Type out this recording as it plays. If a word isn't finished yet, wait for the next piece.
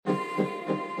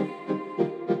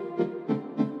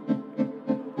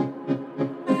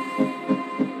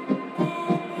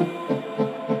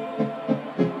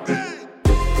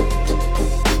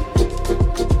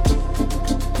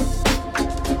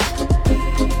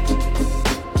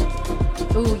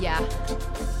Ooh, yeah.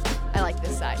 I like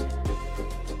this side.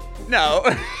 No.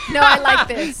 No, I like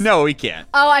this. No, we can't.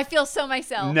 Oh, I feel so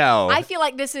myself. No. I feel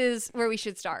like this is where we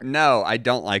should start. No, I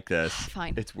don't like this.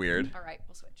 Fine. It's weird. All right,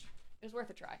 we'll switch. It was worth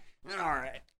a try. All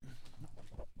right.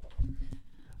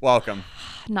 Welcome.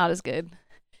 Not as good.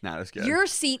 Not as good. Your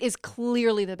seat is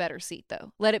clearly the better seat,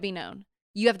 though. Let it be known.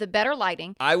 You have the better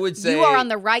lighting. I would say you are on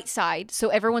the right side, so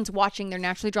everyone's watching. They're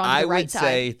naturally drawn to the right side. I would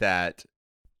say that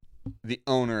the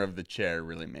owner of the chair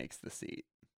really makes the seat.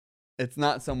 It's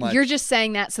not so much. You're just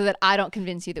saying that so that I don't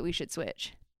convince you that we should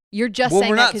switch. You're just well,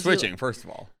 saying we're that not switching, first of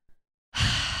all.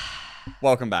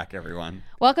 Welcome back, everyone.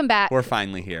 Welcome back. We're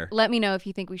finally here. Let me know if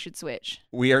you think we should switch.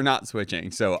 We are not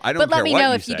switching, so I don't But care let me what know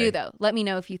you if say. you do, though. Let me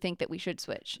know if you think that we should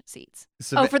switch seats.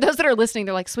 So for those that are listening,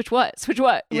 they're like, switch what? Switch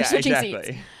what? We're switching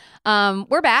exactly. seats.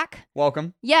 We're back.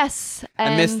 Welcome. Yes.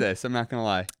 I missed this. I'm not going to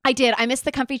lie. I did. I missed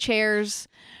the comfy chairs,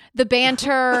 the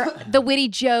banter, the witty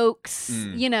jokes,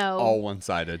 you know. All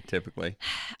one-sided, typically.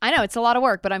 I know. It's a lot of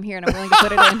work, but I'm here and I'm willing to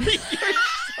put it in. You're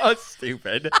so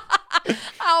stupid.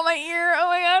 Ow, my ear. Oh,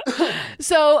 my God.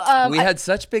 So we had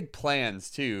such big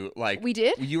plans, too. Like we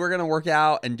did? You were going to work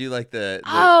out and do like the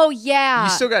oh, yeah. You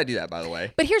still got to do that, by the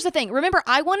way. But here's the thing. Remember,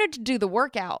 I wanted to do the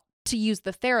workout to use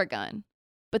the Theragun.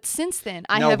 But since then,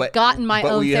 I have gotten my own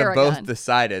Theragun. But we have both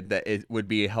decided that it would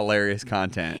be hilarious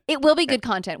content. It will be good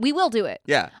content. We will do it.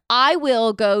 Yeah. I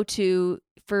will go to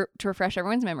refresh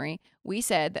everyone's memory, we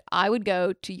said that I would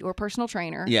go to your personal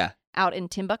trainer out in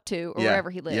Timbuktu or wherever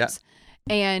he lives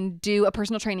and do a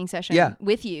personal training session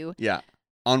with you. Yeah.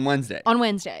 On Wednesday.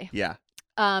 Yeah.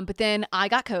 But then I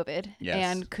got COVID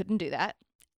and couldn't do that.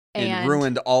 And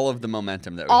ruined all of the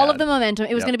momentum that we had. All of the momentum.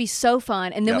 It was going to be so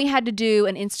fun. And then we had to do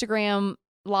an Instagram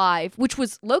live, which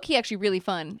was low-key actually really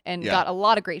fun and got a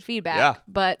lot of great feedback,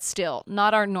 but still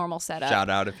not our normal setup. Shout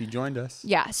out if you joined us.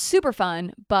 Yeah, super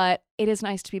fun, but it is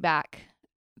nice to be back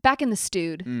in the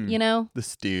stewed, you know? The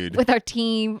stewed. With our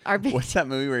team. What's that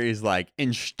movie where he's like,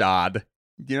 in Stad?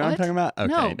 Do you know what I'm talking about? Okay,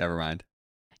 no. Never mind.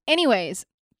 Anyways,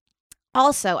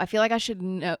 also, I feel like I should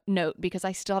note, because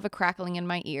I still have a crackling in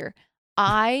my ear,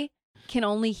 I can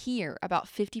only hear about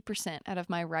 50% out of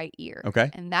my right ear.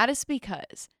 Okay. And that is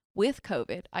because with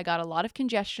COVID, I got a lot of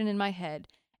congestion in my head,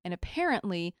 and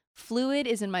apparently fluid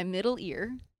is in my middle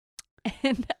ear,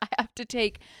 and I have to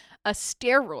take a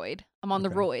steroid. I'm on the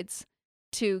roids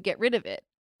to get rid of it.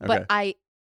 Okay. But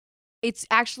it's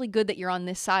actually good that you're on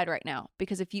this side right now,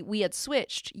 because if we had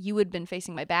switched, you would have been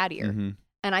facing my bad ear,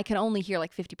 and I can only hear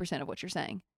like 50% of what you're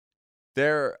saying.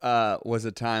 There was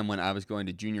a time when I was going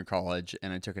to junior college,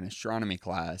 and I took an astronomy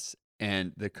class,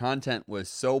 and the content was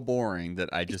so boring that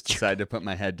I just decided to put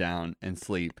my head down and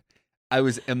sleep. I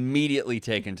was immediately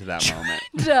taken to that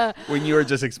moment when you were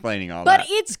just explaining all that. But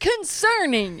it's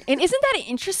concerning. And isn't that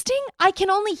interesting? I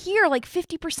can only hear like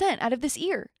 50% out of this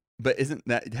ear. But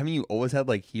haven't you always had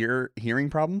like hearing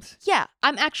problems? Yeah,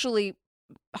 I'm actually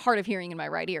hard of hearing in my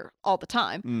right ear all the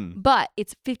time, but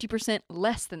it's 50%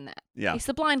 less than that. Yeah. It's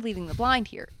the blind leading the blind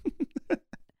here.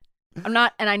 I'm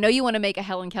not, and I know you want to make a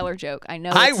Helen Keller joke. I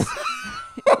know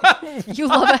you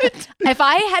love it. If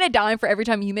I had a dime for every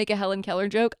time you make a Helen Keller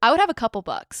joke, I would have a couple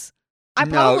bucks.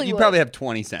 You probably have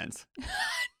 20 cents.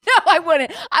 No, I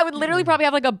wouldn't. I would literally probably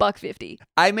have like $1.50.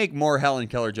 I make more Helen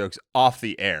Keller jokes off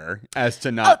the air as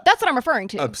to not. Oh, that's what I'm referring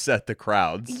to. Upset the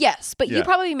crowds. Yes, but you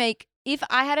probably make, if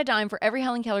I had a dime for every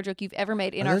Helen Keller joke you've ever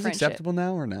made in our friendship. Acceptable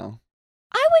now or no?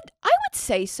 I would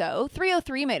say so.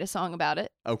 303 made a song about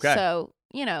it. Okay. So,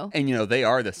 you know. And you know, they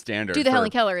are the standard. Do the Helen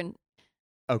Keller and.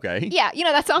 Okay. Yeah, you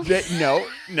know that song. No.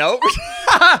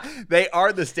 They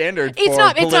are the standard. It's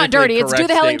not dirty. It's do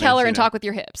the Helen Keller and know. Talk with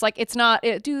your hips. Like it's not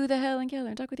do the Helen Keller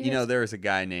and talk with your hips. You know, there was a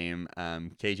guy named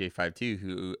KJ52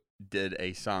 who did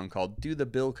a song called "Do the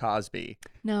Bill Cosby."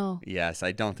 No. Yes,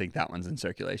 I don't think that one's in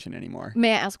circulation anymore.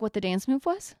 May I ask what the dance move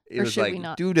was? It or was should like we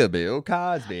not? "Do the Bill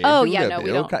Cosby." Oh do yeah, the no, we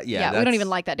Bill don't. We don't even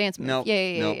like that dance move. Nope,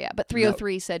 Yeah. But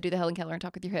 303 said do the Helen Keller and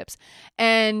talk with your hips.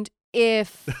 And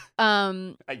if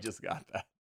I just got that.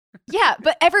 Yeah,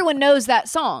 but everyone knows that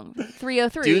song,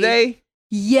 303. Do they?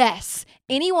 Yes.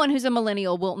 Anyone who's a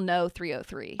millennial will know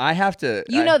 303. I have to.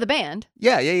 You know the band.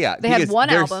 Yeah. They had one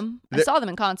album. I saw them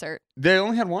in concert. They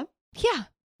only had one? Yeah.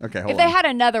 Okay, hold on. If they had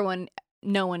another one,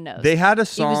 no one knows. They had a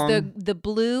song. It was the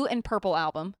blue and purple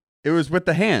album. It was with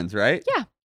the hands, right? Yeah.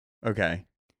 Okay.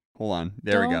 Hold on.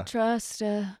 There we go. Don't trust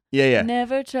her. Yeah.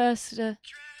 Never trust her.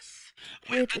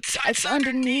 With the tights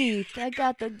underneath, I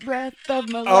got the breath of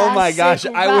molasses. Oh my gosh,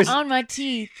 I was on my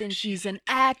teeth, and she's an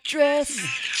actress.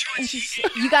 And she's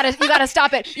you gotta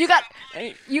stop it. You gotta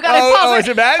pause it. Is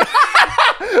it bad?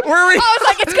 I was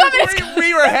like, it's coming.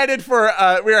 We were headed for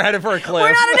a cliff.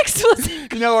 We're not an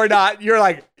explicit. No, we're not. You're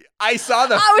like, I saw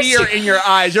the fear in your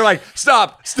eyes. You're like,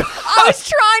 stop. I was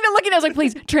trying to look at it. I was like,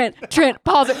 please, Trent,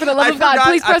 pause it for the love of God.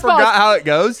 Please press pause. I forgot how it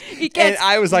goes. And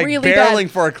I was like really barreling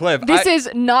bad. for a cliff. This is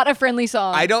not a friendly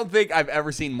song. I don't think I've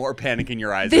ever seen more panic in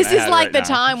your eyes. This is like the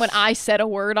time when I said a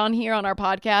word on here on our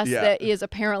podcast Yeah. that is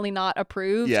apparently not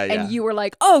approved. Yeah, yeah. And you were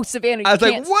like, oh, Savannah, you I was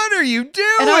can't. like, what are you doing?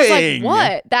 And I was like,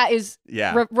 what? That is,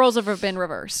 Yeah. roles have been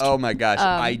reversed. Oh my gosh.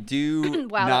 I do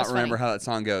wow, that not was remember funny. how that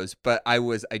song goes, but I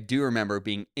do remember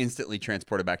being instantly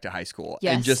transported back to high school.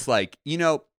 Yes. And just like, you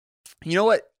know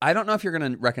what? I don't know if you're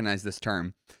going to recognize this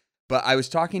term, but I was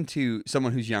talking to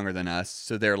someone who's younger than us.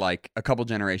 So they're like a couple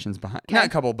generations behind. Okay. Not a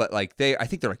couple, but like I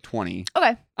think they're like 20.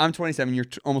 Okay. I'm 27. You're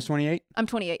almost 28? I'm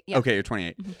 28. Yeah. Okay, you're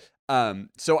 28. Mhm.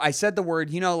 So I said the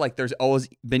word, like there's always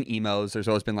been emos. There's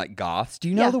always been like goths. Do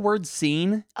you know Yeah. the word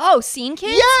scene? Oh, scene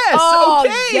kids? Yes. Oh,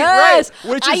 Okay. yes.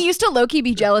 Right. Which I is, used to low-key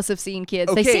be jealous of scene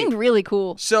kids. They Okay. seemed really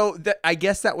cool. so I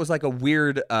guess that was like a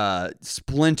weird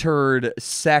splintered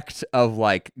sect of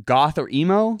like goth or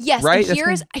emo. Yes. Right. And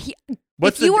here's,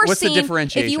 What's the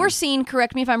differentiation? If you were seen,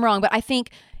 correct me if I'm wrong, but I think,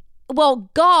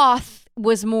 goth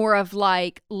was more of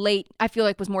like I feel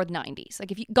like was more the 90s.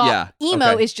 Like if you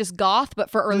emo okay. is just goth,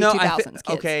 but for early 2000s kids.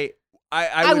 Okay.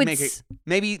 I would make it.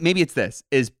 Maybe it's this.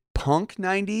 Is punk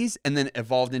 90s and then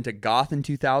evolved into goth in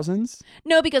 2000s?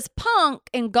 No, because punk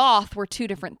and goth were two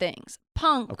different things.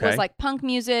 Punk was like punk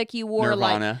music. You wore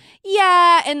Nirvana.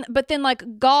 but then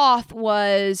like goth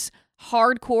was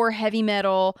hardcore heavy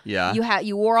metal. Yeah.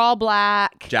 You wore all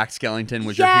black. Jack Skellington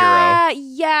was your hero.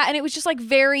 Yeah, and it was just like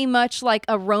very much like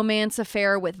a romance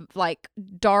affair with like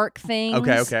dark things.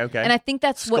 Okay. And I think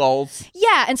that's Skulls.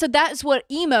 Yeah, and so that's what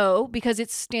emo, because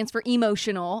it stands for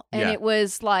emotional, and it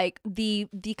was like the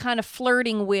kind of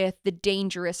flirting with the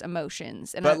dangerous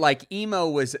emotions. And But emo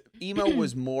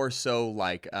was more so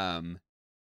like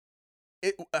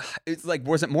it's like,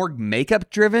 was it more makeup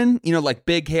driven? Like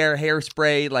big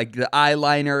hairspray, like the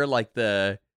eyeliner,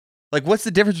 like what's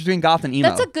the difference between goth and emo?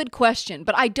 That's a good question,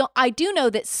 but I do know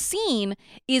that scene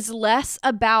is less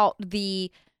about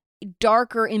the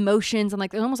darker emotions and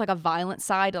like almost like a violent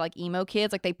side to like emo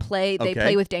kids. Like they play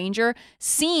with danger.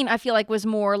 Scene, I feel like, was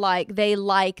more like they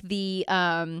like the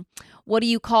what do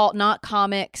you call, not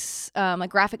comics,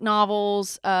 like graphic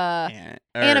novels,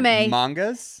 anime,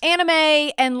 mangas,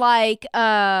 and like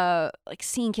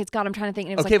scene kids. God, I'm trying to think.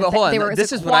 It was okay, like but hold on. They were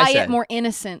this is quiet, what I said. more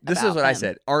innocent. This is what them. I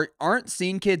said. Aren't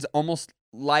scene kids almost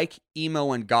like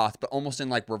emo and goth, but almost in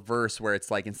like reverse, where it's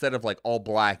like instead of like all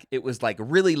black, it was like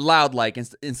really loud. Like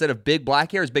instead of big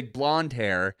black hair, it's big blonde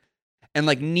hair, and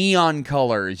like neon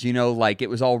colors. Like it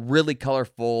was all really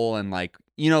colorful and like.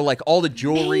 Like all the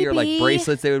jewelry or like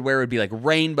bracelets they would wear would be like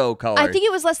rainbow colors. I think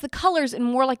it was less the colors and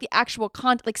more like the actual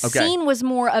content. Like scene was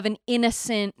more of an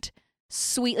innocent,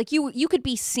 sweet. Like you could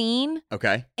be seen,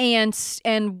 okay, and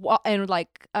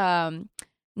like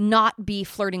not be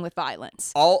flirting with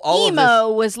violence. All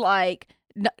emo was like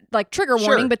trigger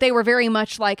warning, Sure. but they were very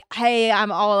much like, hey,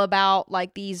 I'm all about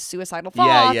like these suicidal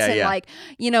thoughts and like,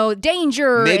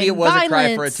 danger. Maybe and it was violence. a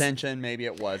cry for attention. Maybe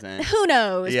it wasn't. Who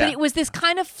knows? Yeah. But it was this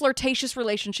kind of flirtatious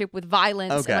relationship with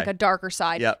violence and like a darker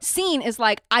side. Yep. Scene is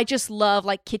like, I just love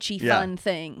like kitschy, fun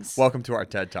things. Welcome to our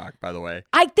TED Talk, by the way.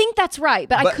 I think that's right,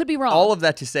 but I could be wrong. All of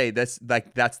that to say, that's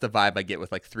the vibe I get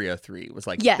with like 303. It was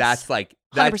like, yes. That's like,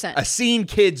 100%. a scene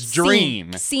kid's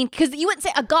dream. Scene, because you wouldn't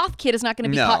say a goth kid is not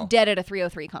going to be caught dead at a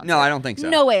 303 concert. No, I don't think so.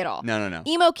 No way at all. No.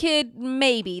 Emo kid,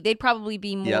 maybe. They'd probably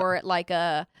be more at like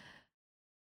a,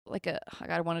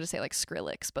 I wanted to say like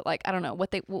Skrillex, but like, I don't know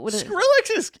what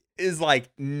Skrillex is like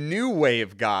new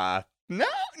wave goth. No,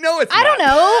 it's I not. don't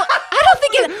know. I don't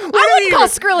think it. I wouldn't call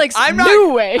Skrillex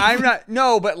new wave. I'm not.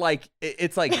 No, but like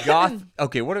it's like goth.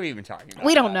 Okay, what are we even talking about?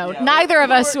 We don't know. Yeah, neither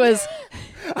of us was.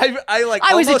 I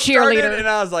was a almost cheerleader, started and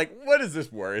I was like, "What is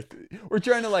this worth?" We're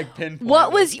trying to like pinpoint.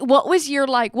 What was your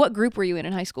like? What group were you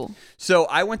in high school? So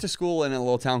I went to school in a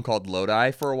little town called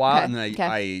Lodi for a while, and then Okay.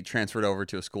 I transferred over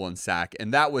to a school in Sac,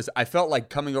 and I felt like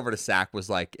coming over to Sac was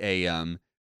like a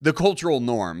the cultural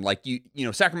norm. Like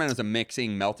Sacramento's a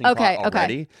melting pot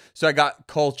already. So I got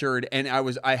cultured, and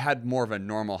I had more of a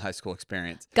normal high school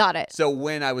experience. Got it. So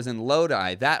when I was in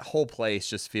Lodi, that whole place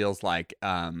just feels like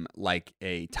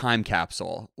a time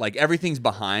capsule. Like everything's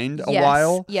behind a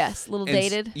while. Yes, a little And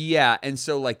dated. Yeah, and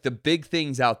so like the big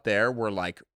things out there were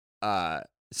like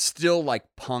still like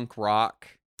punk rock.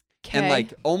 And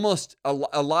like almost a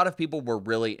lot of people were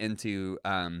really into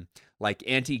like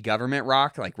anti-government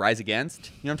rock, like Rise Against.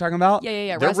 You know what I'm talking about?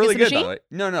 Yeah. They're Rise really Against the good,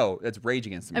 Machine? though. No, it's Rage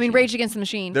Against the Machine. I mean, Rage Against the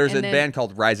Machine. There's a band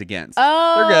called Rise Against.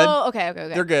 Oh, they're good.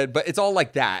 Okay. They're good, but it's all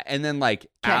like that. And then like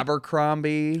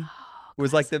Abercrombie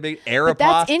was like the big Aeropostale. But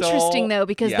that's interesting though,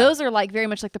 because Yeah. those are like very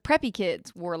much like the preppy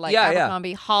kids wore like Yeah, yeah.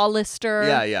 Abercrombie, Hollister.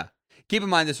 Yeah. Keep in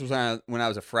mind, this was when I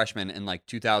was a freshman in like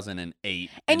 2008.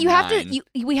 And you have to,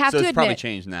 we have so to it's admit, probably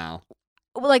changed now.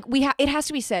 like it has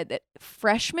to be said that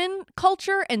freshman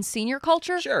culture and senior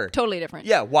culture, Sure. totally different.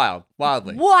 Yeah, wildly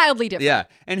different. Yeah,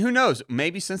 and who knows?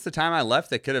 Maybe since the time I left,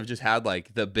 they could have just had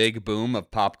like the big boom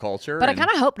of pop culture. But I kind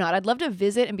of hope not. I'd love to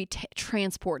visit and be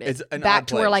transported It's an back odd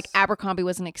to where like place. Abercrombie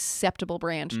was an acceptable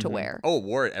brand to wear. Oh,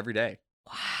 wore it every day.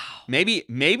 Wow.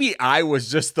 Maybe I was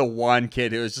just the one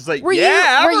kid who was just like, Were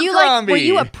Abercrombie. were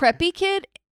you a preppy kid?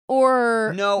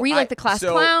 Or No, were you like the class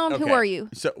clown? Okay. Who are you?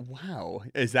 So wow,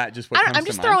 is that just what comes I'm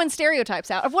just to mind? throwing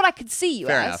stereotypes out of what I could see you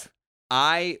Fair as. enough.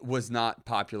 I was not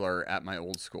popular at my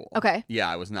old school. Okay. Yeah,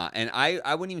 I was not, and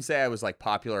I wouldn't even say I was like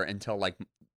popular until like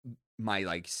my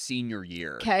like senior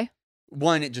year. Okay.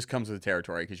 One, it just comes with the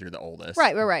territory because you're the oldest.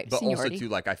 Right. But Seniority. also too,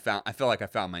 like I feel like I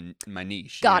found my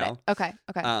niche. Got you know? it. Okay.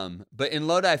 But in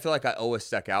Lodi, I feel like I always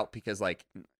stuck out because like,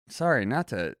 sorry, not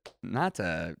to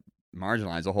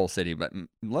marginalize the whole city, but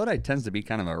Lodi tends to be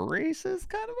kind of a racist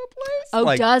kind of a place. Oh,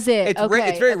 like, does it? It's okay.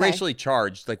 It's very okay. racially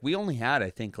charged. Like we only had, I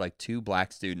think, like 2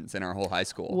 black students in our whole high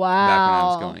school. Wow. Back when I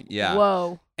was going. Yeah.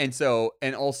 Whoa.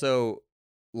 And also,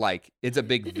 like it's a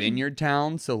big vineyard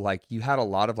town, so like you had a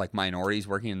lot of like minorities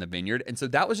working in the vineyard, and so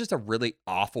that was just a really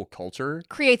awful culture.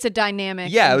 Creates a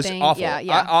dynamic. Yeah, it was thing. awful.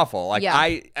 Yeah. Awful. Like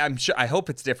Yeah. I'm sure. I hope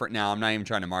it's different now. I'm not even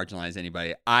trying to marginalize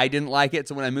anybody. I didn't like it,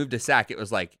 so when I moved to SAC, it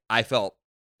was like I felt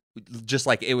just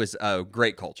like it was a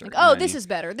great culture. Like, you know what I this mean? is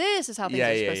better. This is how things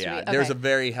are supposed to be. Okay. There's a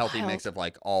very healthy Wild. mix of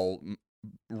like all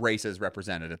races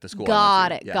represented at the school.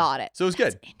 Got I it. went to. Yeah. Got it. So it was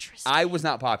That's good. Interesting. I was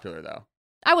not popular though.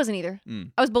 I wasn't either.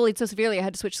 I was bullied so severely I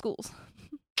had to switch schools.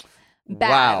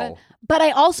 Bad. Wow. But I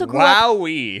also grew up.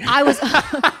 Wowee. I was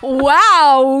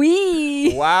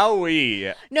wowee.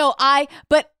 Wowee. No,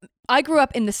 but I grew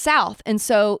up in the South, and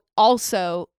so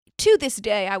also to this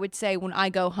day, I would say when I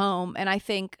go home, and I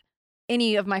think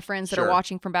any of my friends that are Sure.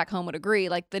 watching from back home would agree,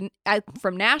 like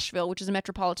from Nashville, which is a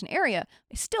metropolitan area,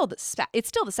 it's still the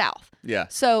South. Yeah.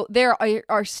 So there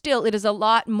are still, it is a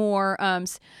lot more,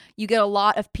 you get a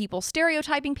lot of people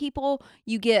stereotyping people.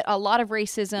 You get a lot of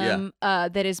racism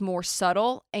that is more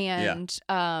subtle. And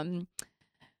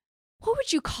what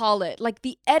would you call it? Like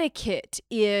the etiquette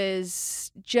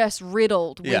is just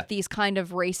riddled with these kind of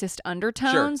racist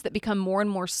undertones that become more and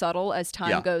more subtle as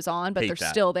time goes on, but they're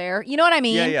still there. You know what I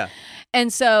mean? Yeah.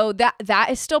 And so that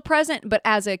is still present. But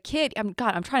as a kid, I'm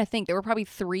trying to think. There were probably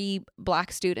 3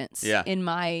 black students in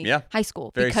my high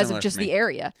school Very because of similar just to me. the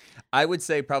area. I would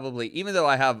say probably, even though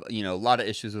I have, a lot of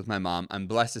issues with my mom, I'm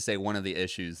blessed to say one of the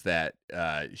issues that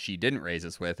she didn't raise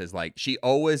us with is like, she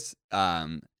always,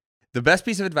 the best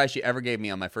piece of advice she ever gave me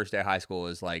on my first day of high school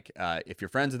is like, if you're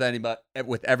friends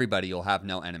with everybody, you'll have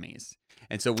no enemies.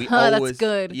 And so we always, that's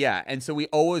good. Yeah. And so we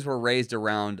always were raised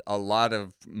around a lot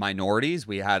of minorities.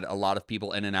 We had a lot of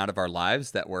people in and out of our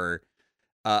lives that were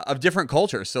of different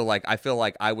cultures. So like, I feel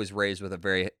like I was raised with a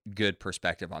very good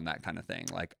perspective on that kind of thing.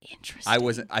 Like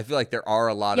Interesting. I feel like there are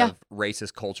a lot of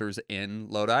racist cultures in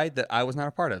Lodi that I was not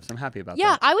a part of. So I'm happy about that.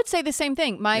 Yeah, I would say the same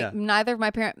thing. Neither of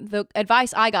my parents, the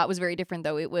advice I got was very different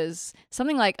though. It was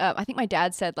something like, I think my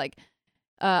dad said like,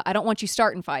 I don't want you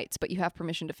starting fights, but you have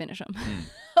permission to finish them.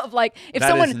 Of like, if that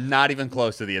someone is not even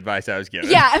close to the advice I was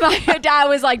given. Yeah, and my dad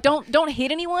was like, don't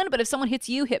hit anyone, but if someone hits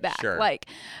you, hit back. Sure. Like,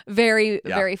 very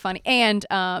funny. And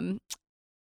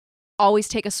always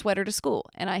take a sweater to school.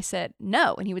 And I said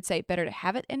no, and he would say, better to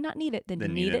have it and not need it than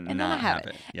need it and not have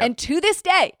it. Yep. And to this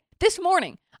day, this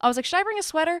morning, I was like, should I bring a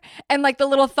sweater? And like the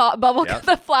little thought bubble,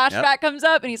 the flashback comes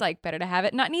up, and he's like, better to have it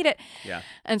and not need it. Yeah.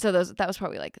 And so that was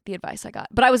probably like the advice I got.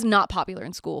 But I was not popular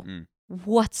in school.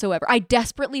 Whatsoever. I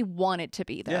desperately wanted to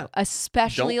be though,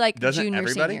 especially like junior,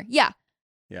 senior. Yeah.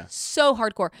 So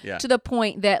hardcore to the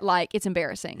point that like it's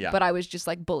embarrassing. Yeah. But I was just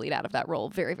like bullied out of that role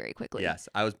very, very quickly. Yes,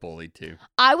 I was bullied too.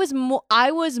 I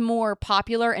was more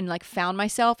popular and like found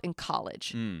myself in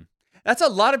college. That's a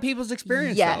lot of people's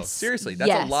experience though. Yes. Seriously,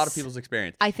 that's a lot of people's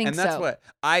experience. I think so. And that's what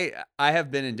I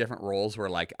have been in different roles where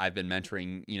like I've been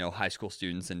mentoring, high school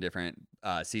students in different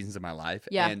seasons of my life.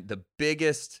 Yeah. And the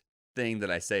biggest thing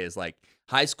that I say is like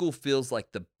high school feels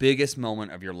like the biggest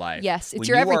moment of your life. Yes, it's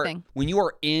your everything. When you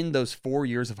are in those 4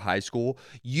 years of high school,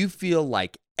 you feel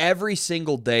like every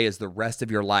single day is the rest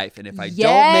of your life. And if I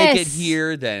don't make it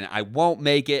here, then I won't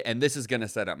make it. And this is going to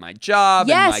set up my job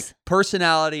and my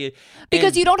personality.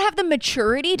 Because you don't have the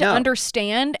maturity to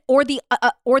understand or the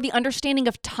understanding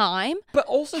of time. But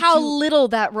also how little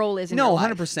that role is in your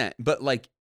life. 100%. But like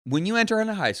when you enter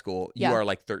into high school, you are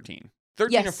like 13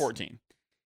 or 14.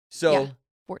 So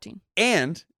 14.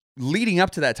 And leading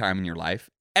up to that time in your life,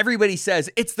 everybody says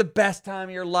it's the best time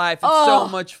of your life. It's so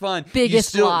much fun.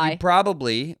 Biggest lie. You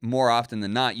probably, more often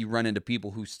than not, you run into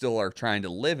people who still are trying to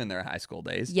live in their high school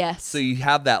days. Yes. So you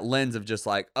have that lens of just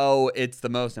like, oh, it's the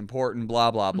most important,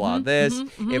 blah, blah, blah, this.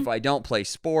 If I don't play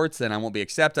sports, then I won't be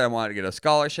accepted. I want to get a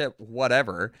scholarship,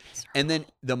 whatever. And then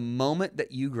the moment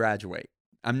that you graduate,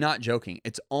 I'm not joking,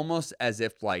 it's almost as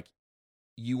if like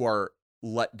you are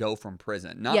let go from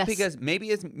prison. Not because maybe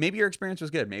your experience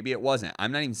was good. Maybe it wasn't.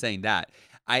 I'm not even saying that.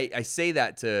 I say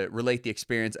that to relate the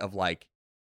experience of like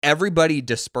everybody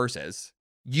disperses.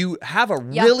 You have a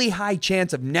really high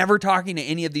chance of never talking to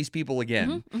any of these people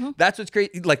again. That's what's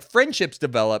crazy. Like friendships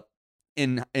develop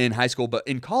in high school, but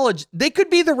in college, they could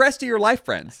be the rest of your life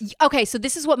friends. Okay, so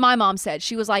this is what my mom said.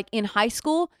 She was like, in high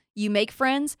school, you make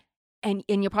friends and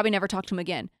you'll probably never talk to them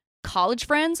again. College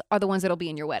friends are the ones that'll be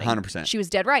in your wedding. 100%. She was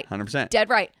dead right. 100%. Dead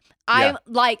right. I'm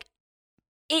like,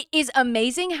 it is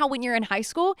amazing how when you're in high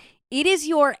school, it is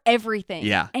your everything.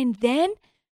 Yeah. And then,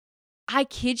 I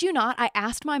kid you not, I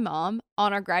asked my mom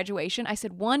on our graduation, I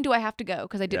said, one, do I have to go?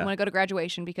 Because I didn't want to go to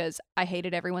graduation because I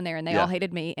hated everyone there and they all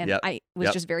hated me. And I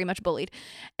was just very much bullied.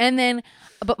 And then,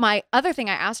 but my other thing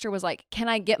I asked her was like, can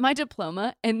I get my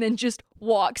diploma and then just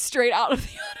walk straight out of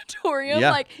the auditorium,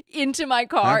 like into my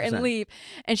car 100%. And leave?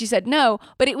 And she said no.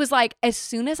 But it was like, as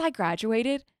soon as I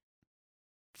graduated,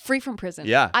 free from prison.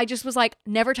 Yeah. I just was like,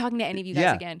 never talking to any of you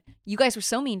guys again. You guys were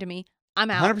so mean to me. I'm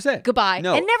out. 100%. Goodbye.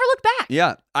 No. And never look back.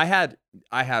 Yeah. I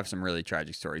have some really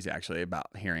tragic stories actually about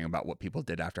hearing about what people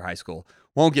did after high school.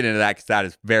 Won't get into that because that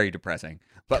is very depressing.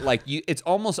 But like it's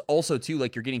almost also too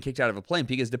like you're getting kicked out of a plane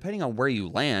because depending on where you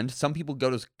land, some people go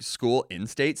to school in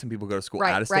state, some people go to school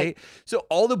out of state. So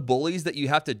all the bullies that you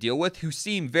have to deal with who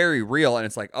seem very real and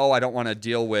it's like, oh, I don't want to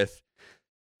deal with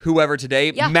whoever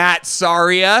today, Matt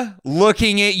Saria,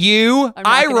 looking at you.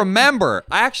 I remember.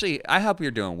 I hope you're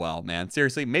doing well, man.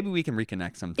 Seriously, maybe we can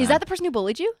reconnect sometime. Is that the person who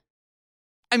bullied you?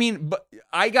 I mean, but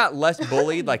I got less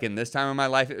bullied like in this time of my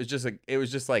life. It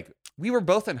was just like we were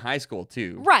both in high school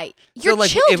too. Right. You're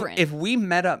like, children. If we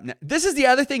met up, this is the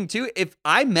other thing too. If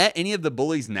I met any of the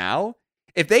bullies now,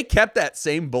 if they kept that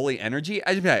same bully energy,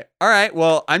 I'd be like, all right,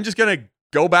 well, I'm just gonna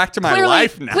go back to my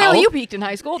life now. Clearly, you peaked in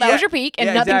high school. That was your peak,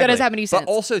 and nothing good has happened to you since.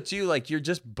 But also, too, like you're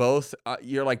just both,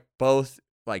 both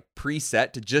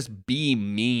preset to just be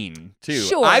mean too.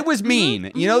 Sure, I was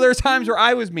mean. You know, there's times where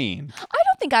I was mean. I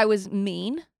don't think I was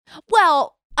mean.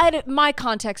 Well, my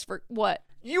context for what?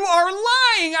 You are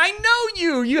lying. I know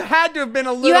you. You had to have been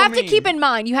a little. You have mean. to keep in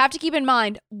mind. You have to keep in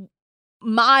mind.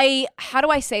 How do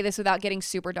I say this without getting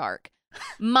super dark?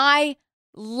 My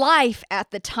life at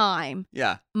the time,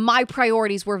 my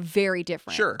priorities were very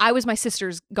different. Sure. I was my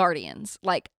sister's guardians.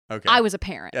 Like, I was a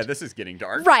parent. Yeah, this is getting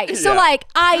dark. Right. So, like,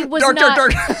 I was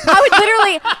dark.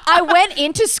 I went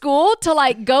into school to,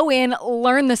 like, go in,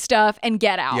 learn the stuff, and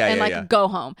get out and go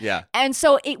home. Yeah. And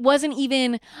so it wasn't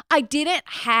even, I didn't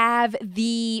have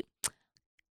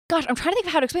gosh, I'm trying to think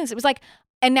of how to explain this. It was like,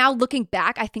 and now looking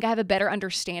back, I think I have a better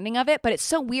understanding of it, but it's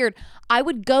so weird. I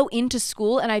would go into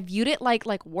school and I viewed it like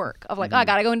work of like, oh, I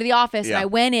got to go into the office. And I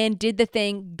went in, did the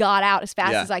thing, got out as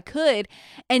fast as I could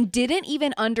and didn't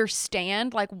even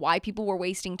understand like why people were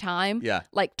wasting time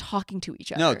like talking to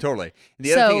each other. No, totally.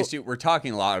 The other thing is too, we're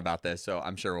talking a lot about this, so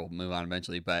I'm sure we'll move on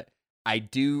eventually, but I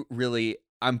do really,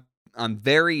 I'm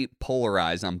very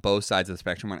polarized on both sides of the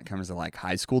spectrum when it comes to like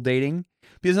high school dating.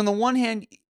 Because on the one hand,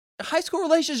 high school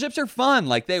relationships are fun.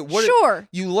 Like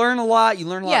you learn a lot. You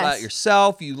learn a lot about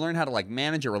yourself. You learn how to like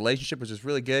manage a relationship, which is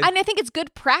really good. And I think it's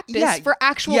good practice for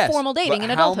actual formal dating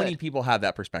in adulthood. How many people have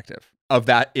that perspective of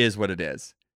that is what it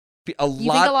is? You think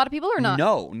a lot of people or not?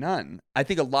 No, none. I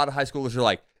think a lot of high schoolers are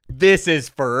like, this is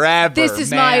forever. This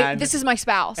is my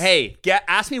spouse. Hey,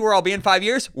 ask me where I'll be in 5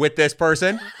 years with this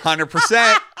person.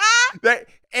 100%.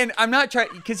 And I'm not trying,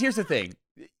 because here's the thing.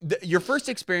 Your first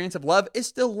experience of love is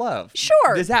still love.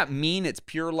 Sure. Does that mean it's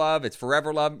pure love? It's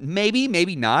forever love? Maybe,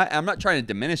 maybe not. I'm not trying to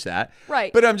diminish that.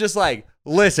 Right. But I'm just like,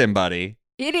 listen, buddy.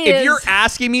 It is. If you're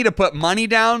asking me to put money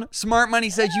down, smart money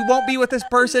says you won't be with this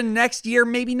person next year,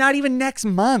 maybe not even next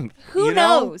month. Who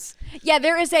knows? Yeah,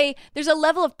 there's a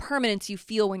level of permanence you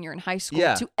feel when you're in high school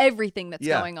to everything that's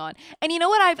going on. And you know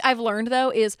what I've learned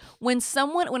though is when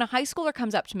a high schooler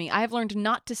comes up to me, I have learned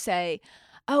not to say,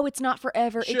 oh, it's not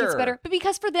forever. It gets better. But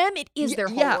because for them, it is their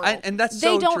whole world. And that's they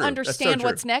so don't true. understand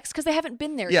what's next because they haven't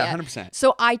been there yet. Yeah, 100%.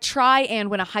 So I try, and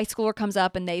when a high schooler comes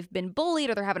up and they've been bullied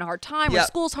or they're having a hard time or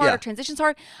school's hard or transition's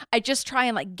hard, I just try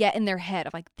and like get in their head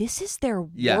of like, this is their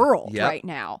world right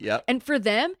now. Yep. And for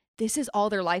them, this is all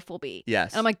their life will be.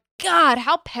 Yes. And I'm like, God,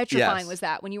 how petrifying Yes. was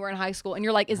that when you were in high school? And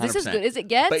you're like, is this as 100%. good as it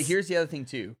gets? But here's the other thing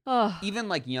too. Ugh. Even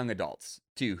like young adults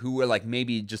too, who were like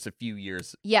maybe just a few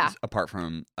years apart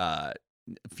from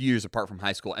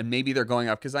high school, and maybe they're going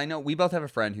off, because I know we both have a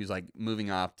friend who's like moving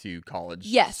off to college.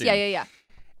 Yes. soon. Yeah.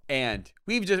 And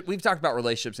we've talked about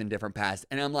relationships in different paths,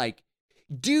 and I'm like,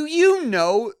 do you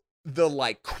know the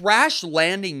like crash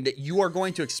landing that you are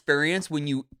going to experience when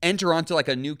you enter onto like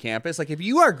a new campus? Like if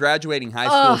you are graduating high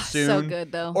school soon, so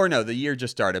good though. or no, the year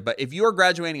just started, but if you are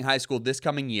graduating high school this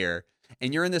coming year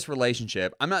and you're in this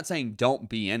relationship, I'm not saying don't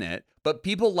be in it, but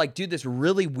people like do this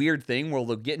really weird thing where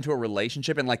they'll get into a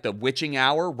relationship in like the witching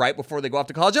hour right before they go off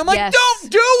to college. I'm like,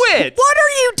 don't do it. What are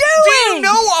you doing? Do you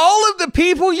know all of the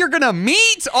people you're gonna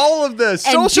meet? All of the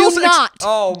social. And do not.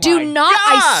 Oh do my not.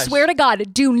 gosh. I swear to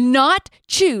God, do not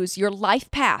choose your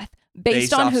life path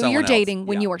based on off who you're someone else. dating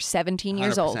when Yeah. you are 17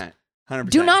 years old. 100%.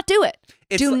 Do not do it.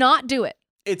 It's not do it.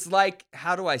 It's like,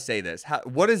 how do I say this?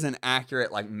 What is an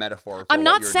accurate like metaphor? For I'm what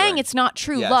not you're saying doing? it's not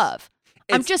true Yes. love.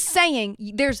 I'm It's- just saying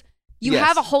you Yes.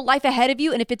 have a whole life ahead of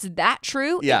you, and if it's that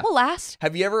true, Yeah. it will last.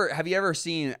 Have you ever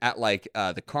seen at like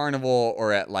the carnival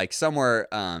or at like somewhere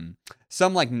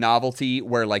some like novelty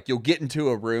where like you'll get into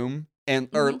a room and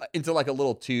or into like a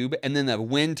little tube, and then the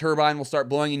wind turbine will start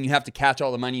blowing and you have to catch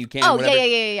all the money you can. Oh, whatever.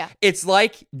 yeah. It's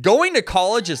like going to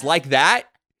college is like that,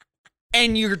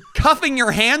 and you're cuffing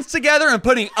your hands together and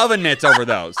putting oven mitts over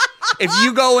those. If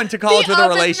you go into college with a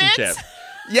oven relationship. mitts?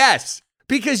 Yes.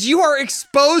 Because you are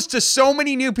exposed to so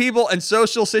many new people and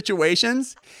social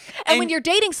situations. And when you're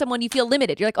dating someone, you feel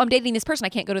limited. You're like, oh, I'm dating this person. I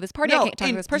can't go to this party. I can't talk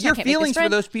to this person. Your I can't make feelings this for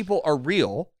friend. those people are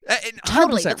real.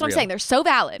 Totally. 100% That's what I'm real. saying. They're so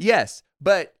valid. Yes,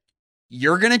 but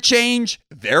you're going to change.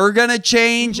 They're going to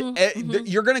change. Mm-hmm,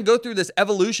 You're going to go through this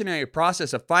evolutionary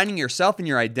process of finding yourself and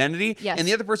your identity. Yes. And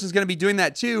the other person's going to be doing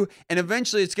that too. And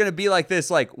eventually it's going to be like this,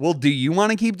 like, well, do you want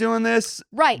to keep doing this?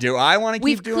 Right. Do I want to keep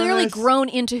We've doing clearly this? grown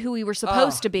into who we were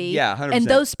supposed to be. Yeah, 100%. And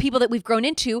those people that we've grown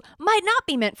into might not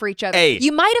be meant for each other. Hey.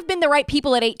 You might have been the right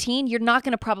people at 18. You're not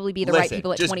going to probably be the right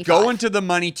people at just 25. go into the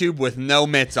money tube with no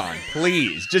mitts on,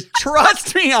 please. Just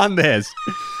trust me on this.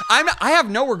 I have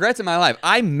no regrets in my life.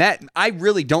 I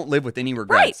really don't live with any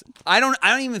regrets. Right. I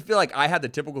don't even feel like I had the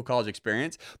typical college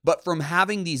experience, but from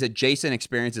having these adjacent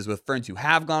experiences with friends who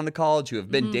have gone to college, who have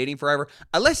been dating forever.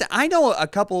 Listen, I know a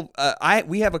couple.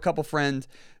 We have a couple friends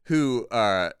who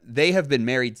they have been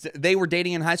married. They were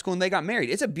dating in high school and they got married.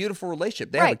 It's a beautiful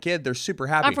relationship. They have a kid. They're super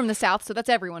happy. I'm from the South, so that's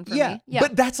everyone for me. Yeah.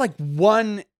 But that's like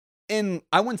one in,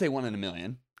 I wouldn't say 1 in a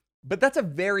million, but that's a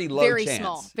very low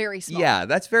chance. Very small. Yeah,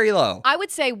 that's very low. I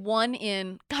would say 1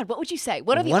 in, God, what would you say?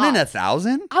 What are the 1 in odds?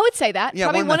 1,000? I would say that. Yeah,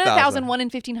 probably 1 in 1,1,000, 1 in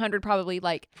 1,500, probably.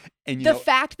 Like And the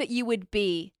fact that you would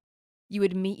meet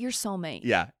your soulmate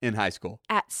yeah, in high school.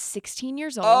 at 16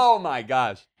 years old. Oh my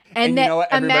gosh. And you that, know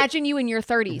what? imagine you in your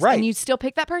 30s Right. and you still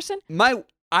pick that person? My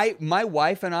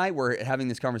wife and I were having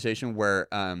this conversation where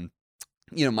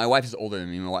my wife is older than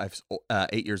me. My wife's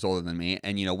 8 years older than me.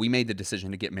 And, we made the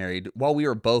decision to get married while we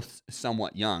were both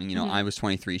somewhat young. I was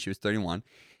 23, she was 31.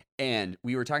 And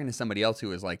we were talking to somebody else who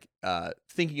was like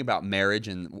thinking about marriage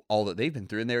and all that they've been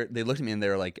through. And they looked at me and they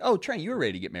were like, oh, Trent, you were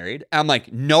ready to get married. I'm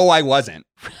like, no, I wasn't.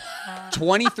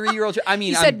 23-year-old. I mean,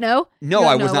 You said no? No,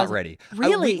 I was not wasn't. ready.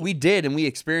 Really? We did, and we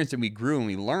experienced, and we grew, and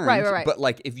we learned. Right. But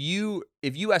like, if you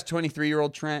ask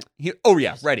 23-year-old Trent, oh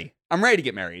yeah, ready. I'm ready to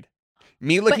get married.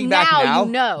 Me looking back now now,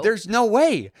 you know. there's no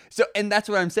way. So, and that's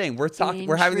what I'm saying.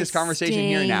 We're having this conversation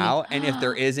here now, and if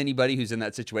there is anybody who's in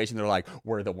that situation, they're like,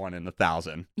 we're the 1 in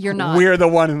 1,000. You're not. We're the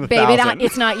 1 in 1,000. Baby,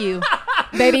 it's not you.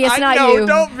 Baby, it's not know, you.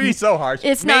 Don't be so harsh.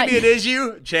 It's Maybe not it is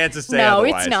you. Chances say No,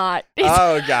 otherwise. it's not.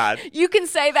 Oh God. You can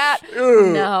say that.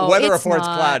 Ooh, No, weather it's report's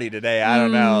not. cloudy today. I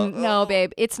don't know. No,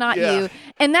 babe, it's not Yeah. you.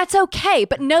 And that's okay.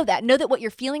 But know that what you're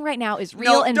feeling right now is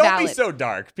real and don't valid. be so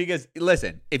dark. Because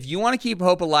listen, if you want to keep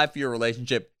hope alive for your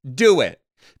relationship, do it.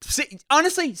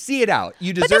 Honestly, see it out.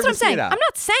 You deserve But that's what to I'm see saying. it out. I'm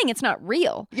not saying it's not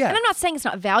real. Yeah. And I'm not saying it's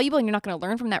not valuable and you're not going to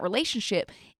learn from that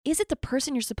relationship. Is it the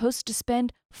person you're supposed to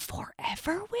spend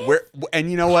forever with? And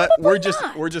you know what? Probably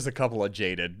We're just a couple of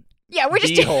jaded We're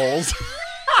just holes.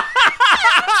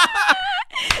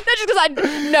 That's just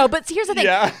because no, but here's the thing.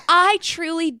 Yeah. I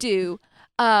truly do.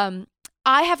 I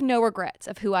have no regrets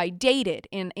of who I dated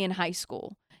in high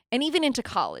school and even into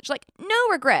college. Like, no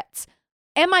regrets.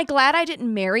 Am I glad I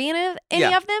didn't marry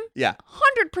any of them? Yeah.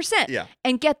 100%. Yeah.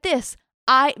 And get this.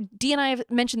 D and I have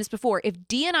mentioned this before. If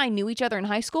D and I knew each other in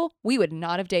high school, we would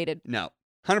not have dated. No.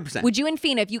 100%. Would you and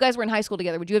Fina, if you guys were in high school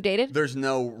together, would you have dated? There's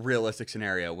no realistic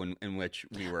scenario in which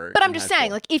we were. But I'm in just high saying,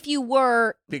 school. like, if you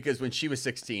were. Because when she was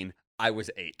 16, I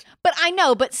was 8. But I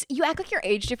know, but you act like your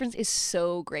age difference is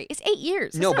so great. It's 8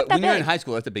 years. No, but when you're in high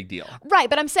school, that's a big deal. Right,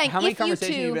 but I'm saying how many if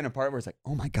conversations you have you been a part where it's like,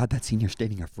 oh my God, that senior's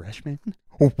dating a freshman?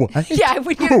 What? Yeah,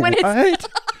 when it's...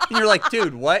 And you're like,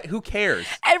 dude, what? Who cares?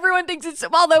 Everyone thinks it's...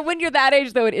 Although when you're that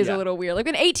age, though, it is a Yeah. little weird. Like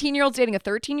an 18-year-old's dating a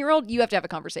 13-year-old, you have to have a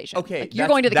conversation. Okay. Like, you're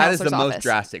going to the counselor's office. That is the most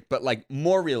drastic. But like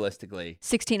more realistically...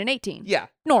 16 and 18. Yeah.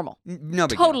 Normal. No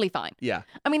big Totally deal. fine. Yeah.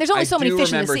 I mean, there's only so many fish in the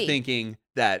sea. I do remember thinking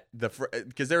that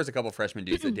because there was a couple freshman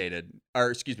dudes that dated, or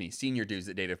excuse me, senior dudes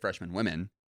that dated freshman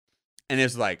women. And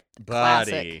it's like,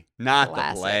 buddy, Classic. not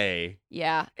the play.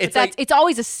 Yeah. It's it's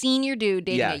always a senior dude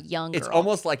dating a young girl. It's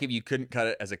almost like if you couldn't cut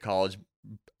it as a college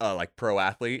like pro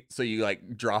athlete, so you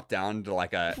like drop down to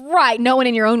like a... Right, no one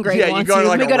in your own grade wants you go to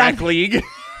like a rec down. league.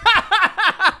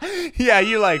 Yeah,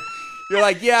 you're like,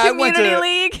 yeah, Community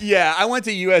league. Yeah, I went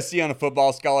to USC on a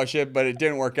football scholarship, but it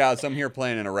didn't work out, so I'm here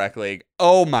playing in a rec league.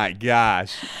 Oh my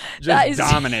gosh. Just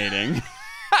dominating.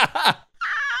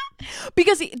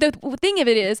 Because the thing of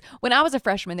it is, when I was a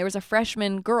freshman, there was a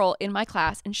freshman girl in my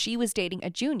class, and she was dating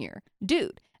a junior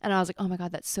dude. And I was like, oh my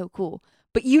God, that's so cool.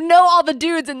 But all the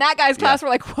dudes in that guy's class were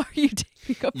like, why are you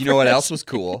dating a You know what else was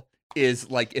cool? Is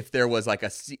like if there was like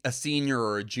a senior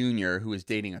or a junior who was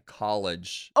dating a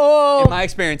college. Oh, in my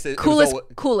experience,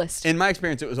 coolest. In my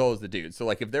experience, it was always the dude. So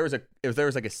like if there was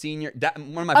like a senior, that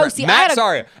one of my friends, see, Matt.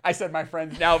 Sorry, I said my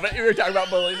friends now, but we were talking about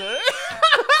bullies.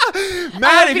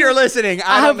 Matt, if you're listening,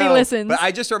 I don't know. He listens. But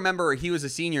I just remember he was a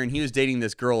senior and he was dating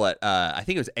this girl at I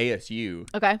think it was ASU.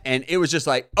 Okay, and it was just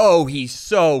like, oh, he's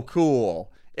so cool.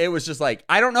 It was just like,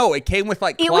 I don't know. It came with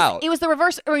like clout. It was the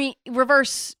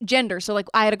reverse gender. So like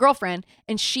I had a girlfriend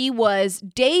and she was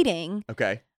dating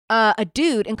a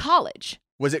dude in college.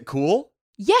 Was it cool?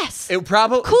 Yes. It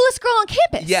probably coolest girl on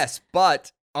campus. Yes,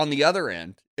 but on the other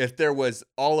end, if there was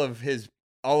all of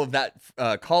that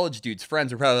college dude's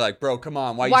friends were probably like, bro, come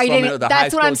on, why you slumming with the high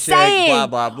school chick? Saying. Blah,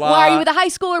 blah, blah. Why are you with a high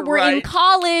schooler? We're in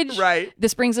college. Right.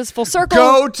 This brings us full circle.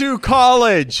 Go to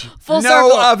college. Full no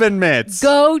circle. Oven mitts.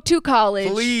 Go to college.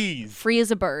 Please. Free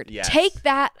as a bird. Yes. Take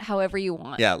that however you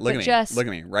want. Yeah, look at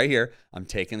me. Right here. I'm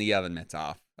taking the oven mitts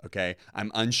off. Okay,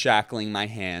 I'm unshackling my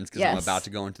hands because I'm about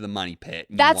to go into the money pit.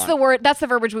 That's the word. That's the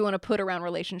verbiage we want to put around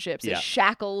relationships. Yeah. Is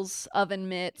shackles, oven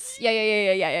mitts.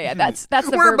 Yeah. That's the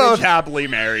verbiage. We're both happily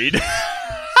married. Go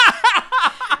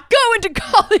into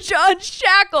college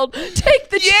unshackled. Take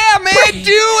the man,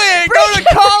 do it. Go to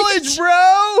college,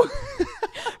 bro.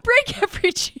 Break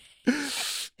every chain.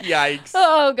 Yikes.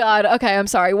 Oh God. Okay, I'm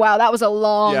sorry. Wow, that was a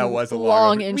long,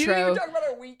 long intro. We didn't even talk about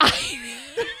our week.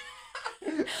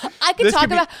 I could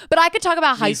talk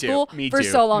about high school for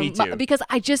so long. Me too. Because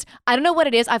I don't know what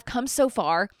it is. I've come so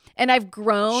far and I've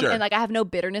grown and like I have no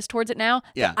bitterness towards it now.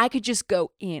 Yeah. I could just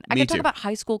go in. I could talk about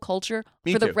high school culture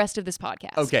for the rest of this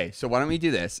podcast. Okay, so why don't we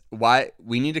do this?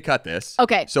 We need to cut this.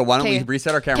 Okay. So why don't we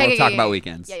reset our camera and talk about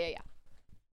weekends? Yeah.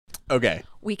 Okay.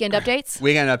 Weekend updates?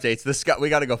 Weekend updates. We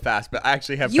got to go fast, but I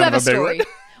actually have You kind have of a big story. one.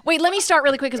 Wait, let me start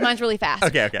really quick because mine's really fast.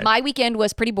 Okay. My weekend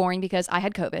was pretty boring because I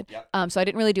had COVID. Yep. So I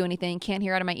didn't really do anything. Can't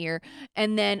hear out of my ear.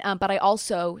 And then, but I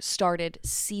also started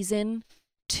season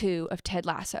 2 of Ted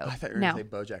Lasso. I thought you were going to say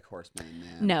BoJack Horseman,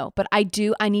 man. No, but I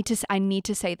need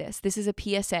to say this. This is a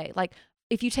PSA. Like,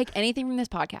 if you take anything from this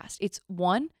podcast, it's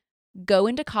 1, go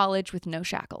into college with no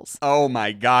shackles. Oh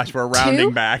my gosh, we're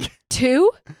rounding back. 2,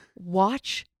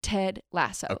 watch Ted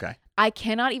Lasso. Okay. I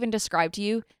cannot even describe to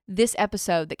you this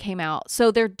episode that came out. So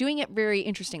they're doing it very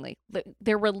interestingly.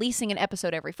 They're releasing an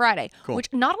episode every Friday, which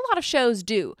not a lot of shows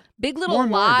do. Big Little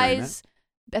Lies.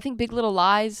 I think Big Little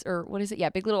Lies, or what is it? Yeah,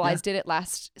 Big Little Lies did it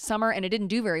last summer, and it didn't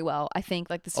do very well. I think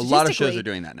like a lot of shows are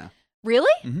doing that now. Really?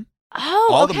 Mm-hmm. Oh,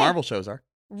 all the Marvel shows are.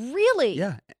 Really?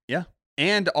 Yeah.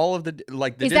 And all of the the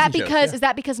is Disney that because shows, is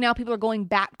that because now people are going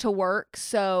back to work?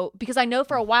 So because I know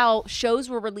for a while shows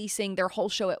were releasing their whole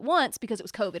show at once because it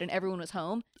was COVID and everyone was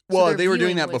home. Well, they were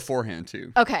doing that beforehand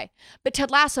too. Okay, but Ted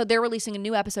Lasso, they're releasing a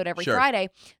new episode every Friday.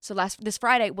 So this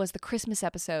Friday was the Christmas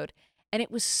episode, and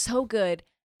it was so good.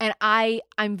 And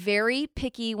I'm very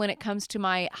picky when it comes to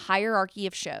my hierarchy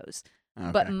of shows.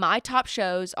 Okay. But my top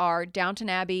shows are Downton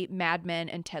Abbey, Mad Men,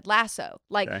 and Ted Lasso.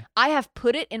 Like I have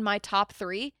put it in my top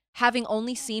 3. Having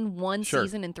only seen one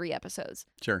season and 3 episodes.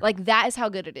 Sure. Like, that is how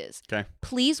good it is. Okay.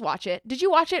 Please watch it. Did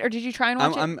you watch it or did you try and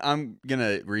watch it? I'm going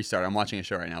to restart. I'm watching a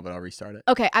show right now, but I'll restart it.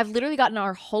 Okay. I've literally gotten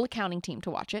our whole accounting team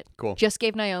to watch it. Cool. Just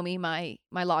gave Naomi my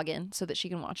login so that she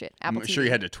can watch it. Apple I'm TV. sure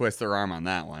you had to twist their arm on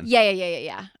that one. Yeah.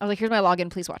 I was like, here's my login.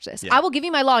 Please watch this. Yeah. I will give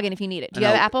you my login if you need it. Do you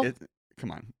have Apple? Come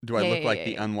on. Do I look like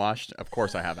the unwashed? Of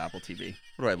course I have Apple TV.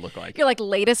 What do I look like? You're like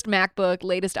latest MacBook,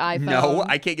 latest iPhone. No,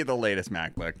 I can't get the latest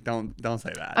MacBook. Don't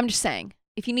say that. I'm just saying.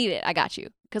 If you need it, I got you.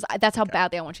 Because that's how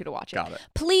badly I want you to watch it. Got it.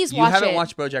 Please watch it. You haven't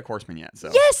watched BoJack Horseman yet, so.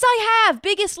 Yes, I have.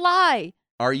 Biggest lie.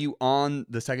 Are you on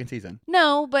the second season?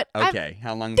 No, but okay.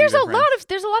 How long? There's a lot of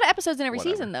episodes in every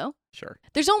season, though. Sure.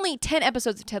 There's only 10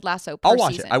 episodes of Ted Lasso per I'll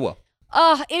watch season. it. I will.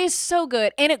 It is so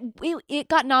good, and it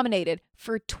got nominated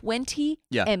for 20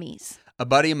 Emmys. A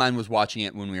buddy of mine was watching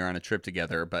it when we were on a trip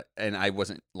together, and I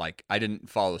wasn't I didn't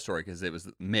follow the story because it was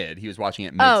mid. He was watching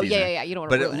it mid-season. Oh yeah. You don't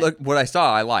want to ruin it. But what I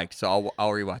saw, I liked, so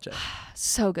I'll rewatch it.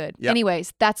 So good. Yep.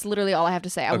 Anyways, that's literally all I have to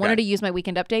say. I wanted to use my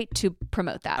weekend update to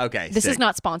promote that. Okay. This sick. is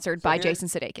not sponsored by Jason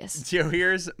Sudeikis. So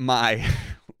here's my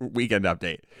weekend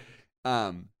update.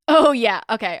 Oh yeah.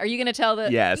 Okay. Are you gonna tell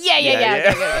the? Yes. Yeah.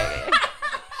 Okay.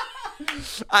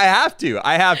 I have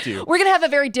to. We're gonna have a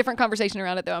very different conversation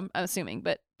around it, though. I'm assuming,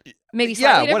 but maybe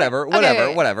slightly different.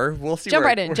 whatever. We'll see. Jump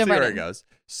right in. Where it goes.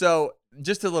 So,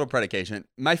 just a little predication.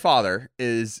 My father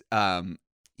is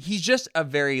he's just a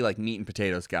very meat and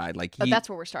potatoes guy. That's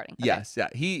where we're starting. Okay. Yes, yeah.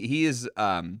 He is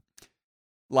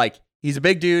he's a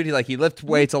big dude. He lifts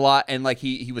weights a lot, and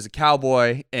he was a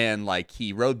cowboy, and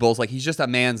he rode bulls. He's just a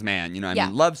man's man. I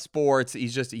mean, loves sports.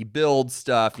 He builds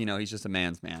stuff. He's just a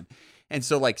man's man. And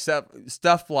so stuff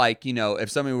if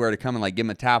somebody were to come and give him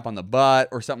a tap on the butt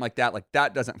or something like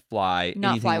that doesn't fly.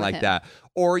 Not anything fly with like him. that.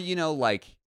 Or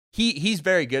he's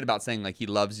very good about saying he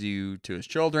loves you to his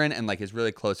children and his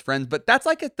really close friends, but that's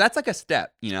like a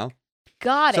step,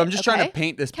 Got it. So I'm just trying to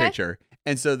paint this picture.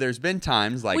 And so there's been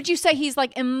times would you say he's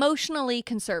emotionally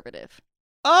conservative?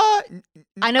 I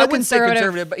know wouldn't say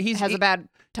conservative, but he has a bad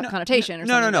connotation or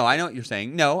something. No, I know what you're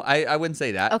saying. No, I wouldn't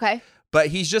say that. Okay. But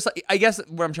he's just I guess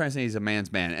what I'm trying to say, he's a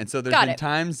man's man. And so there's been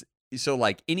times, so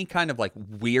any kind of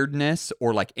weirdness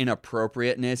or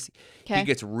inappropriateness, he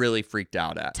gets really freaked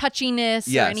out at. Touchiness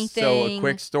or anything. So a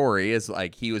quick story is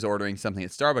he was ordering something at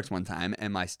Starbucks one time,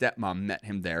 and my stepmom met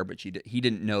him there, but he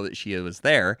didn't know that she was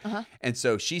there. Uh-huh. And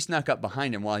so she snuck up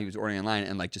behind him while he was ordering in line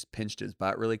and just pinched his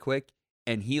butt really quick.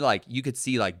 And he you could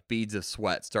see beads of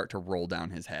sweat start to roll down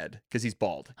his head because he's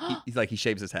bald. He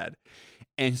shaves his head.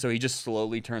 And so he just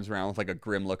slowly turns around with a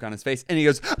grim look on his face. And he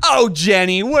goes, "Oh,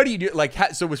 Jenny, what do you do?"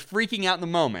 So was freaking out in the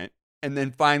moment. And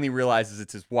then finally realizes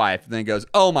it's his wife. And then goes,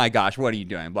 "Oh my gosh, what are you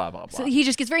doing?" Blah, blah, blah. So he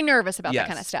just gets very nervous about that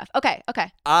kind of stuff. Okay.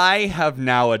 I have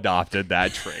now adopted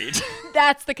that trait.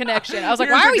 That's the connection. I was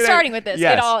why are we starting with this?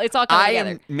 Yes. It's all coming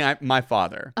together. I am my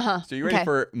father. Uh-huh. So you ready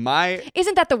for my...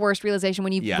 Isn't that the worst realization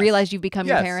when you've realized you've become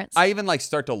your parents? I even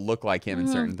start to look like him in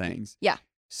certain things. Yeah.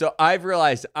 So I've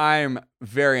realized I'm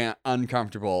very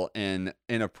uncomfortable in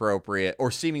inappropriate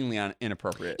or seemingly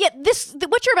inappropriate. Yeah,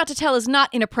 what you're about to tell is not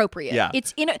inappropriate. Yeah.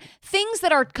 It's things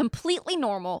that are completely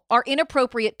normal are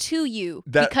inappropriate to you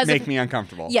that make me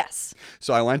uncomfortable. Yes.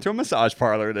 So I went to a massage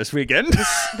parlor this weekend.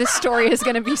 This story is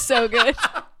going to be so good.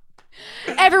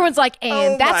 Everyone's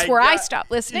that's where I stop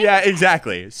listening. Yeah,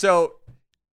 exactly. So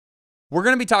we're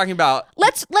going to be talking about...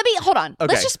 hold on.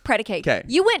 Okay. Let's just predicate. Okay.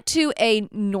 You went to a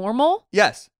normal...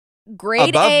 Yes.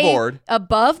 Grade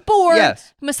above board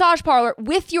massage parlor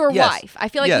with your wife. I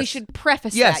feel like we should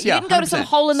preface that. You didn't go to some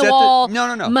hole in the wall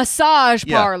massage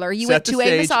parlor. You went to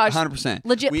a massage 100%.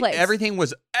 legit place. Everything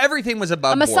was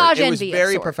above a massage board. It envy was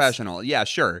very of sorts. professional. Yeah,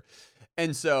 sure.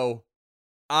 And so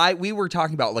we were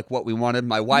talking about what we wanted.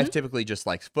 My wife typically just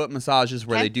likes foot massages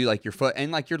where they do your foot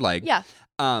and your leg. Yeah.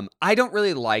 I don't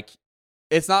really like.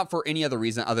 It's not for any other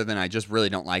reason other than I just really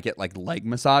don't like it, leg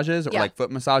massages or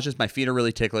foot massages. My feet are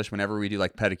really ticklish whenever we do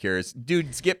pedicures.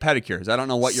 Dudes, get pedicures. I don't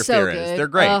know what your fear is. They're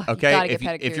great, okay?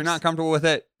 If you're not comfortable with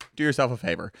it, do yourself a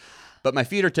favor. But my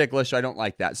feet are ticklish. I don't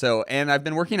like that. So, and I've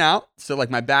been working out. So,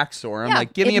 my back's sore. I'm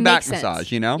give me a back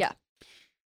massage, Yeah.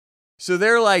 So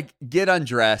they're get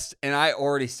undressed, and I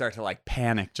already start to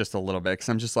panic just a little bit because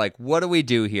I'm just what do we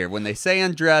do here? When they say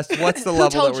undressed, what's the level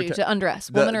Who told that we're you to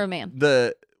undress, woman or a man?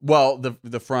 The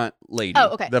front lady.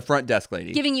 Oh, okay. The front desk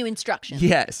lady. Giving you instructions.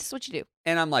 Yes. That's what you do.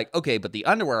 And I'm okay, but the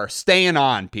underwear are staying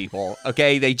on, people.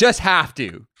 Okay? They just have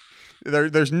to.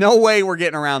 There's no way we're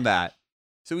getting around that.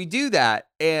 So we do that,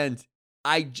 and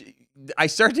I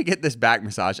start to get this back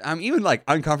massage. I'm even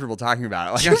uncomfortable talking about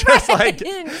it. I'm just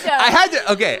I had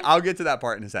to. Okay, I'll get to that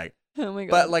part in a sec. Oh my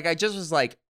God. But I just was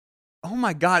oh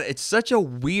my God, it's such a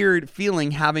weird feeling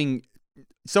having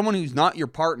someone who's not your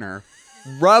partner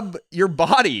rub your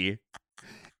body.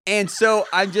 And so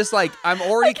I'm just I'm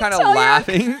already kind of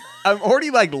laughing. I'm already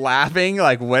laughing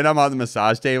when I'm on the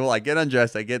massage table. I get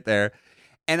undressed, I get there.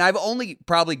 And I've only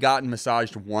probably gotten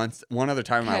massaged one other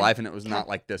time in my life, and it was not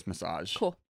like this massage.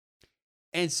 Cool.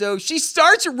 And so she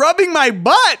starts rubbing my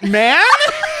butt, man.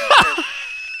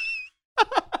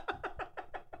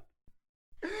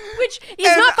 Which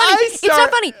is not funny. It's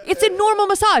not funny. It's a normal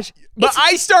massage. But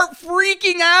I start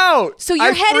freaking out. So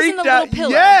your head is in the little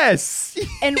pillow. Yes.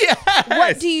 And yes.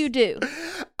 what do you do?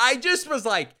 I just was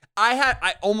like,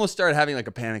 I almost started having like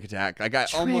a panic attack. Like I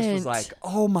almost was like,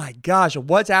 oh my gosh,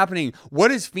 what's happening?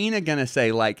 What is Fina gonna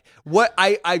say? Like what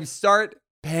I start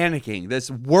panicking, this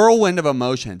whirlwind of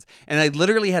emotions. And I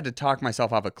literally had to talk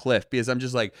myself off a cliff because I'm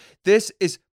just like, this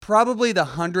is probably the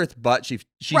 100th butt she's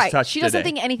touched She doesn't today.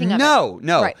 think anything of it.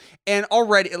 No. Right. And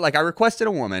already, like, I requested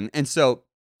a woman, and so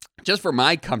just for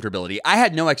my comfortability, I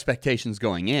had no expectations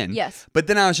going in. Yes. But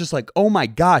then I was just like, oh my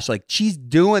gosh, like she's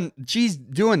doing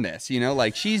this, you know,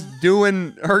 like she's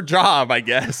doing her job, I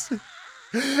guess.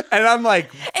 And I'm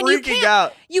like freaking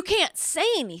out. You can't say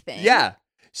anything. Yeah.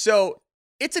 So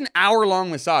it's an hour-long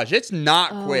massage. It's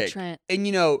not quick. Trent. And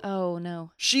you know, oh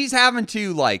no, she's having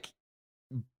to like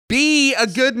be a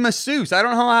good masseuse. I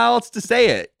don't know how else to say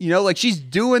it. You know, like she's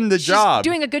doing the job.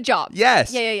 Doing a good job.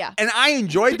 Yes. Yeah. And I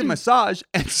enjoyed the massage.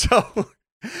 And so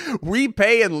we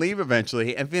pay and leave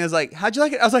eventually. And Fina's like, how'd you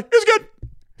like it? I was like, it was good.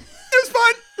 It was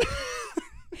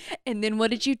fun. And then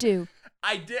what did you do?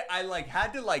 I like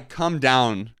had to like come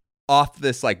down off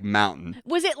this like mountain.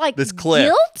 Was it like this cliff.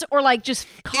 guilt or like just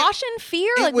caution,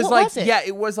 fear? Like what was it? Yeah,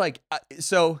 it was like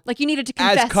so. Like you needed to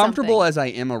confess as comfortable something. as I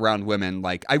am around women,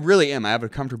 like I really am. I have a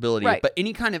comfortability, Right. but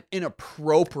any kind of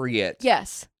inappropriate,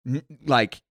 Yes.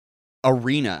 like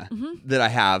arena that I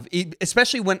have,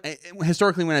 especially when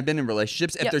historically when I've been in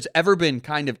relationships, if there's ever been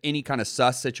kind of any kind of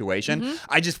sus situation,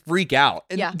 I just freak out,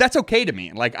 and that's okay to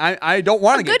me. Like I don't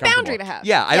want to get comfortable. Good boundary to have.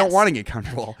 Yeah, I don't want to get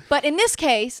comfortable. But in this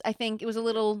case, I think it was a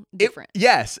little different.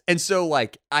 Yes, and so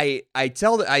like I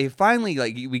finally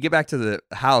like we get back to the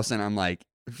house, and I'm like,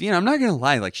 you know, I'm not gonna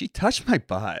lie, like she touched my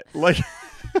butt, like,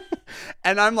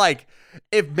 and I'm like,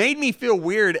 it made me feel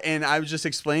weird, and I was just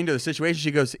explaining to the situation.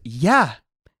 She goes, yeah.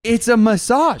 It's a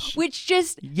massage. Which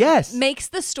just makes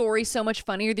the story so much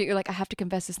funnier that you're like, I have to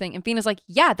confess this thing. And Fina's like,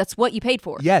 yeah, that's what you paid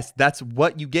for. Yes, that's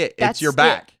what you get. It's your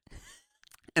back.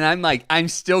 And I'm like, I'm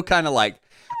still kind of like,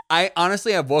 I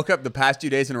honestly have woke up the past 2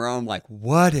 days in a row. I'm like,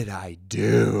 what did I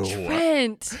do?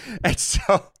 Trent. And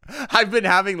so I've been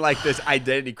having like this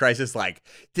identity crisis. Like,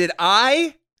 did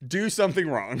I do something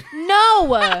wrong?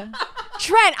 No.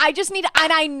 Trent, I just need to,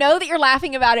 and I know that you're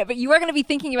laughing about it, but you are going to be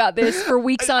thinking about this for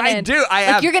weeks on end. I do.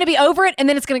 Like you're going to be over it, and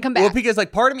then it's going to come back. Well, because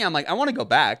like part of me, I'm like, I want to go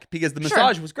back because the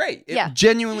massage was great. It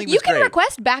genuinely was great. You can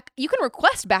request back. You can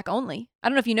request back only. I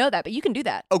don't know if you know that, but you can do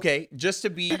that. Okay, just to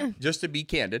be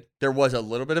candid, there was a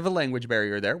little bit of a language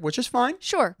barrier there, which is fine.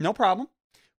 Sure, no problem.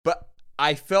 But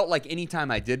I felt like anytime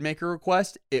I did make a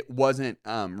request, it wasn't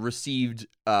received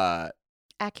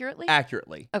accurately.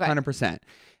 Okay, 100%.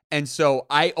 And so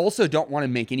I also don't want to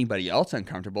make anybody else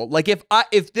uncomfortable. Like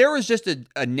if there was just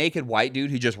a naked white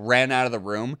dude who just ran out of the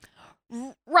room.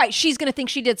 Right, she's going to think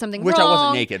she did something wrong. Which I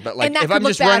wasn't naked, but like if I'm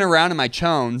just running around in my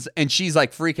chones and she's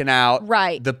like freaking out.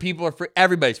 Right. The people are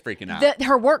everybody's freaking out.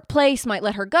 Her workplace might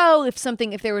let her go if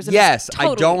there was a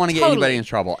I don't want to get anybody in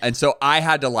trouble. And so I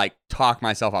had to like talk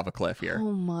myself off a cliff here.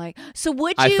 Oh my. So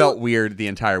would you I felt weird the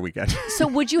entire weekend. So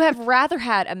would you have rather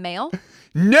had a male?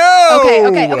 No. Okay.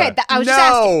 I was just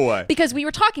asking because we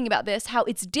were talking about this, how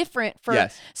it's different for.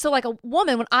 So like a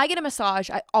woman, when I get a massage,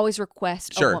 I always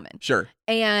request a woman. Sure.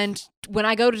 And when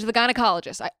I go to the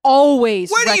gynecologist, I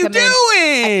always recommend. What are you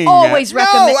doing? I always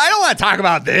recommend. No, I don't want to talk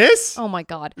about this. Oh my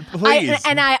God. Please.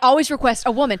 And I always request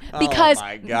a woman because oh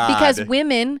my God. Because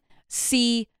women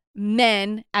see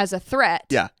men as a threat.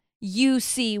 Yeah. You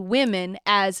see women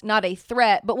as not a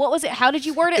threat, but what was it? How did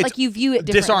you word it? Like you view it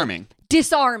differently.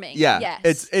 Disarming. Yeah.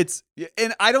 Yes. It's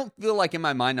and I don't feel like in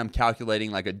my mind I'm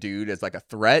calculating like a dude as like a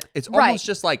threat. It's almost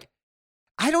just like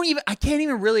I can't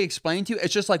even really explain to you.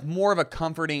 It's just like more of a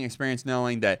comforting experience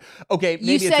knowing that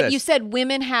you said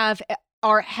women have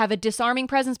a disarming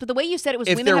presence, but the way you said it was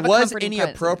if women there have a was comforting any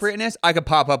presence. appropriateness, I could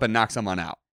pop up and knock someone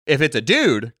out. If it's a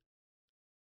dude,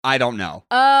 I don't know.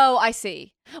 Oh, I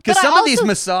see. Because some of these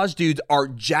massage dudes are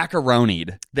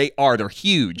jackaronied. They're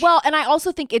huge. Well, and I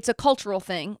also think it's a cultural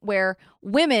thing where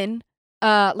women,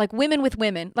 like women with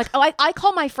women, like I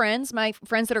call my friends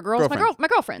that are girls, my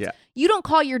girlfriends. Yeah. You don't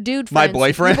call your dude friends my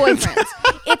boyfriend. Your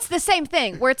boyfriends. It's the same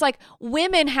thing where it's like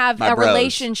women have a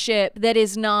relationship that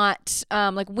is not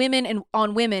like women and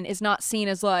on women is not seen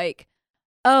as like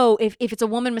oh, if it's a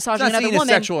woman It's massaging not another seen as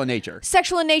woman, sexual in nature.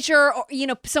 sexual in nature, or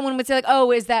someone would say like,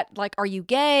 oh, is that like, are you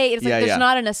gay? It's like there's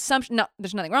not an assumption. No,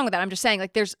 there's nothing wrong with that. I'm just saying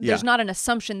like there's not an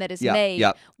assumption that is made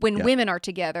when women are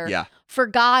together. Yeah. For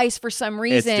guys, for some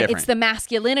reason, it's the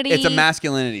masculinity. It's a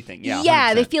masculinity thing. Yeah.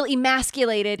 Yeah, 100%. they feel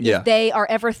emasculated if they are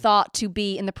ever thought to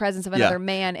be in the presence of another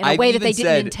man in a way that they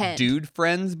didn't intend. Dude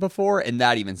friends before, and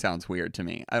that even sounds weird to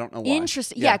me. I don't know why.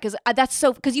 Interesting. Yeah, because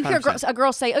because you hear a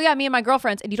girl say, "Oh yeah, me and my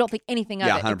girlfriends," and you don't think anything of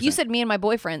it. 100%. If you said me and my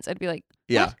boyfriends, I'd be like,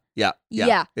 what?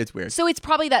 Yeah. It's weird. So it's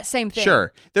probably that same thing.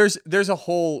 Sure. There's a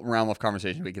whole realm of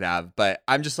conversation we could have, but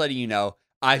I'm just letting you know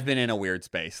I've been in a weird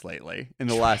space lately in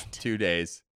the last 2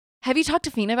 days. Have you talked to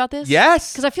Fina about this?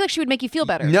 Yes. Because I feel like she would make you feel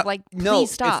better. No,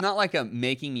 please stop. It's not like a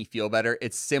making me feel better.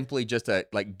 It's simply just a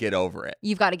get over it.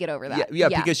 You've got to get over that. Yeah,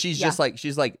 because she's just like,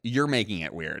 you're making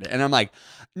it weird. And I'm like,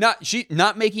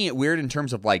 not making it weird in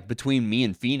terms of like between me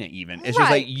and Fina even. It's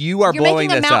just like, you're blowing this up. You're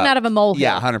making a mountain out of a molehill.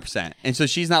 Yeah, 100%. And so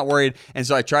she's not worried. And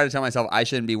so I try to tell myself I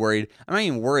shouldn't be worried. I'm not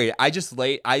even worried.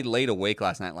 I laid awake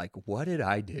last night like, what did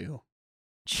I do?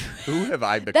 Who have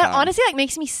I become? That honestly like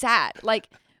makes me sad. Like,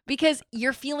 because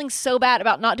you're feeling so bad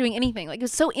about not doing anything. Like,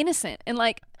 it's so innocent. And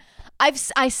like,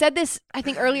 I said this, I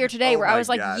think earlier today, where I was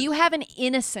like, you have an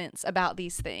innocence about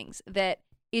these things that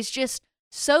is just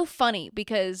so funny,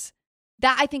 because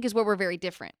that I think is where we're very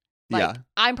different. Like,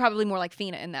 I'm probably more like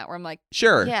Fina in that, where I'm like,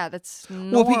 sure. Yeah, that's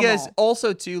normal. Well, because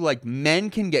also too, like, men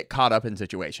can get caught up in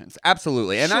situations.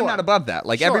 Absolutely. And I'm not above that.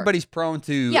 Like, everybody's prone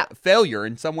to failure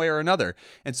in some way or another.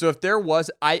 And so if there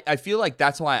was, I feel like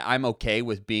that's why I'm okay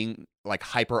with being like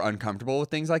hyper uncomfortable with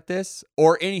things like this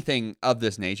or anything of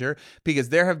this nature, because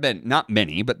there have been not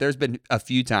many, but there's been a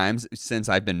few times since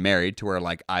I've been married to where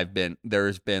like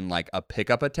there's been like a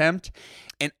pickup attempt,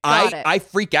 and I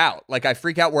freak out. Like, I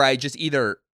freak out where I just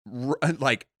either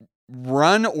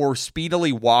run or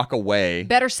speedily walk away.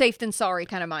 Better safe than sorry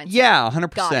kind of mindset. Yeah,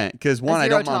 100%. Because one, I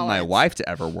don't want my wife to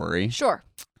ever worry. Sure.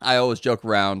 I always joke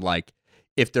around like,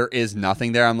 if there is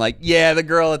nothing there, I'm like, yeah, the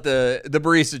girl at the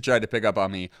barista tried to pick up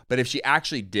on me. But if she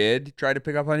actually did try to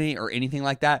pick up on me or anything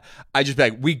like that, I just be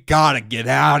like, we gotta get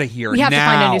out of here now. We have to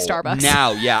find a new Starbucks.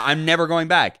 Now, yeah, I'm never going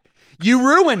back. You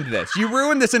ruined this. You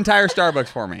ruined this entire Starbucks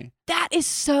for me. That is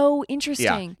so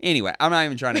interesting. Yeah. Anyway, I'm not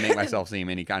even trying to make myself seem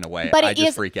any kind of way. But I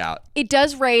just freak out. It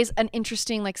does raise an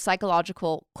interesting like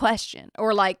psychological question,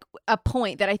 or like a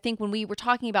point that I think when we were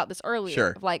talking about this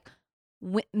earlier, of like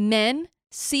men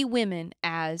see women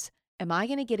as, am I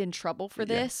going to get in trouble for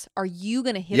this? Are you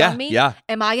going to hit on me? Yeah.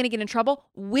 Am I going to get in trouble?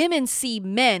 Women see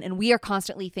men, and we are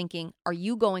constantly thinking, are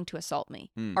you going to assault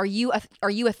me? Are you a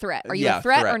threat? Are you a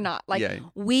threat or not? Like,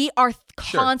 we are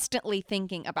constantly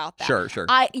thinking about that. Sure.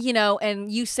 And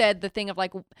you said the thing of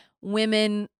like,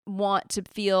 women want to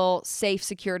feel safe,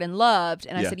 secured, and loved.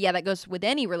 And I said, that goes with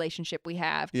any relationship we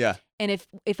have. Yeah. And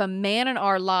if a man in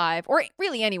our life, or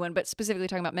really anyone, but specifically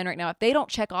talking about men right now, if they don't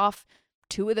check off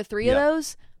 2 of the 3 of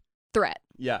those, threat.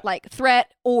 Yeah. Like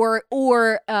threat or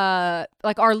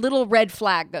like our little red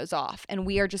flag goes off, and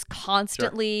we are just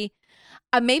constantly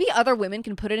maybe other women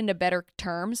can put it into better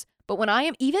terms, but when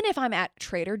even if I'm at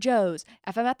Trader Joe's,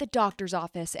 if I'm at the doctor's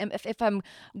office, and if I'm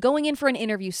going in for an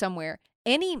interview somewhere,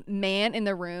 any man in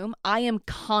the room, I am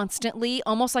constantly,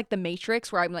 almost like the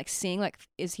Matrix, where I'm like seeing like,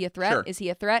 is he a threat? Sure. Is he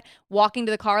a threat? Walking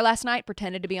to the car last night,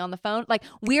 pretended to be on the phone. Like,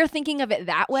 we're thinking of it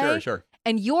that way. Sure.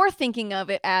 And you're thinking of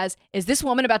it as, is this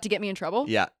woman about to get me in trouble?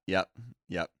 Yeah. Yep.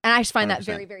 And I just find 100%. that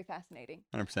very, very fascinating.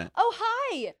 100%. Oh,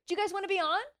 hi. Do you guys want to be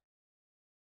on?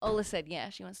 Ola said, yeah,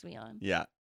 she wants to be on. Yeah.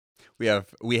 We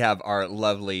have our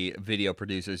lovely video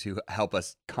producers who help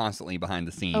us constantly behind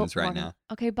the scenes right now.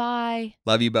 Okay, bye.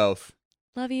 Love you both.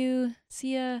 Love you.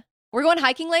 See ya. We're going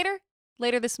hiking later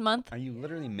this month. Are you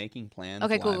literally making plans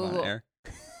live cool. on air?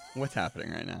 What's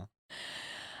happening right now?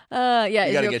 Yeah.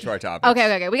 We got to get to our topics.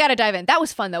 Okay. We got to dive in. That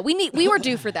was fun though. We were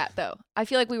due for that though. I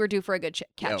feel like we were due for a good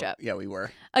catch up. Yeah, we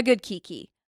were. A good kiki.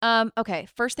 Okay.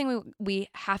 First thing we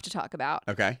have to talk about.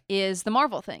 Is the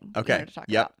Marvel thing. Okay. To talk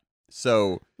about.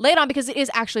 So lay it on, because it is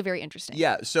actually very interesting.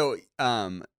 Yeah. So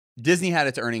Disney had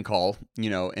its earning call,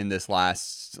 in this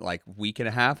last like week and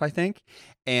a half, I think,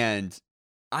 and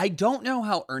I don't know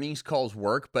how earnings calls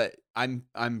work, but I'm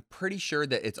pretty sure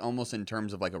that it's almost in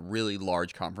terms of like a really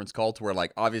large conference call, to where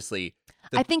like obviously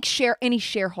I think any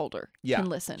shareholder can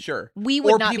listen. Sure. We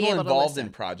would not be able to listen. Or people involved in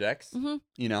projects,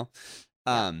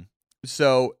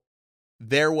 So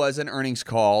there was an earnings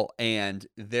call, and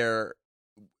there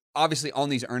obviously on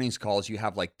these earnings calls you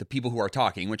have like the people who are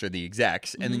talking, which are the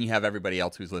execs, and then you have everybody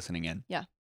else who's listening in. Yeah.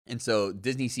 And so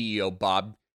Disney CEO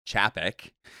Bob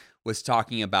Chapek was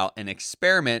talking about an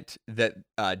experiment that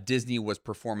Disney was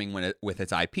performing with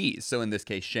its IPs. So in this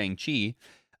case, Shang Chi,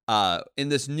 in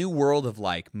this new world of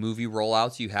like movie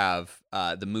rollouts, you have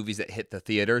the movies that hit the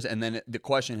theaters, and then the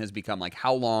question has become like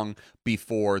how long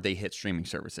before they hit streaming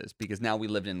services? Because now we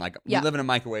live in a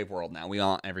microwave world now. We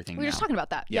want everything. We were now. just talking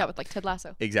about that. Yeah, with like Ted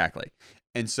Lasso. Exactly.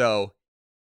 And so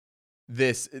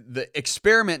the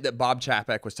experiment that Bob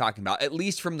Chapek was talking about, at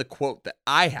least from the quote that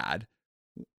I had,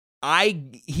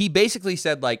 he basically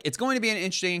said like it's going to be an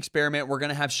interesting experiment. We're going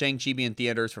to have Shang Chi be in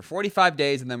theaters for 45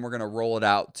 days, and then we're going to roll it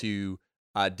out to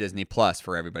Disney Plus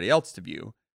for everybody else to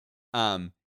view.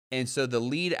 And so the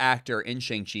lead actor in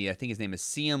Shang Chi, I think his name is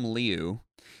Siam Liu.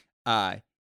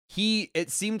 It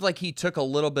seemed like he took a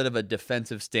little bit of a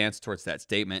defensive stance towards that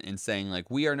statement and saying like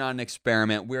we are not an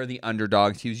experiment, we're the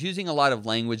underdogs. He was using a lot of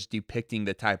language depicting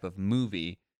the type of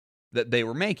movie that they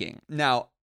were making. Now,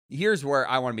 here's where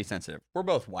I want to be sensitive. We're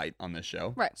both white on this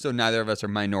show. Right. So neither of us are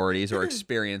minorities or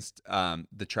experienced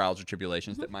the trials or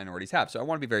tribulations that minorities have. So I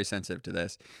want to be very sensitive to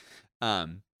this.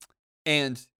 And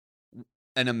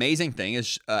an amazing thing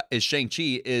is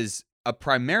Shang-Chi is a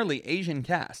primarily Asian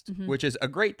cast, which is a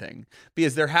great thing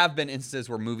because there have been instances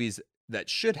where movies that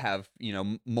should have,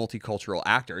 multicultural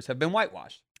actors have been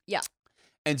whitewashed. Yeah.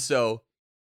 And so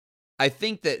I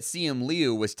think that Siam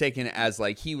Liu was taken as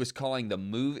like he was calling the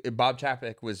movie. Bob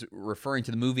Chapek was referring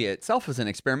to the movie itself as an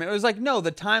experiment. It was like, no,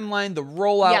 the timeline, the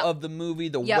rollout of the movie,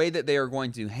 the way that they are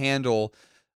going to handle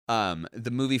the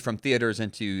movie from theaters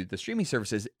into the streaming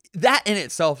services, that in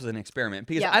itself is an experiment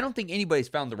because I don't think anybody's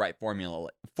found the right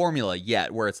formula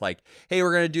yet where it's like, hey,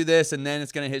 we're going to do this and then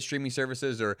it's going to hit streaming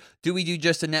services, or do we do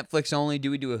just a Netflix only?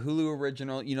 Do we do a Hulu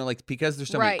original? Because there's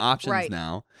so many options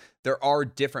now, there are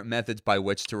different methods by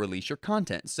which to release your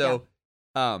content. So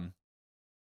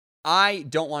I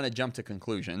don't want to jump to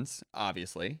conclusions,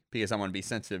 obviously, because I want to be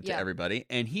sensitive to everybody.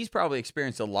 And he's probably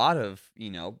experienced a lot of,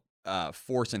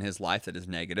 force in his life that is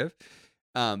negative.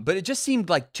 But it just seemed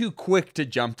like too quick to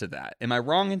jump to that. Am I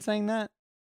wrong in saying that?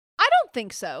 I don't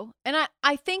think so. And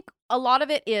I think a lot of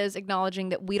it is acknowledging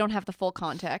that we don't have the full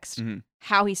context,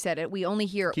 how he said it. We only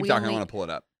hear... Keep talking, I want to pull it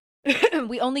up.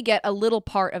 We only get a little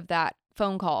part of that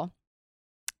phone call.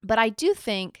 But I do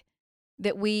think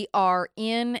that we are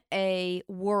in a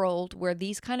world where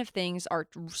these kind of things are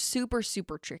super,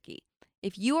 super tricky.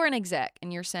 If you are an exec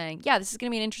and you're saying, yeah, this is going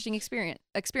to be an interesting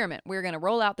experiment. We're going to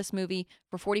roll out this movie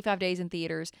for 45 days in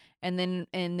theaters and then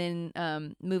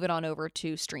move it on over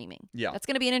to streaming. Yeah. That's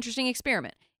going to be an interesting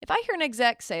experiment. If I hear an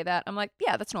exec say that, I'm like,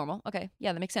 yeah, that's normal. Okay.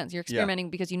 Yeah, that makes sense. You're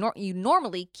experimenting because you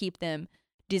normally keep them.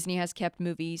 Disney has kept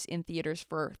movies in theaters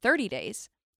for 30 days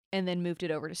and then moved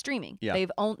it over to streaming. Yeah.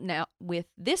 They've owned now with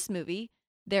this movie,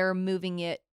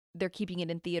 they're keeping it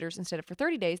in theaters instead of for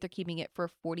 30 days. They're keeping it for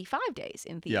 45 days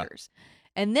in theaters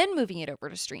and then moving it over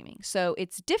to streaming. So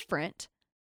it's different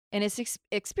and it's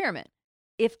experiment.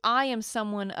 If I am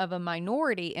someone of a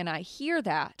minority and I hear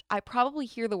that, I probably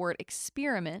hear the word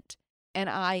experiment and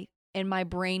my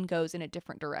brain goes in a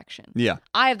different direction. Yeah.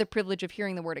 I have the privilege of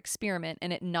hearing the word experiment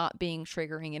and it not being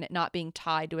triggering and it not being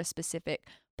tied to a specific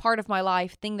part of my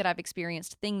life, thing that I've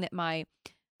experienced, thing that my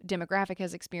demographic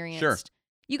has experienced. Sure.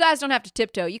 You guys don't have to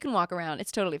tiptoe. You can walk around.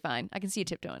 It's totally fine. I can see you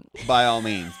tiptoeing. By all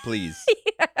means, please.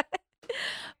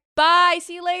 Bye.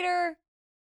 See you later.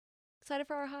 Excited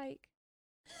for our hike.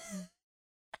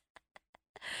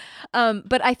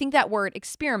 But I think that word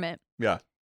experiment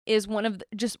is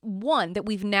just one that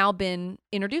we've now been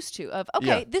introduced to of,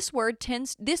 this word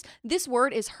this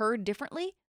word is heard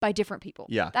differently by different people.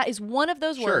 Yeah. That is one of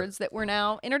those words that we're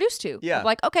now introduced to. Yeah. Of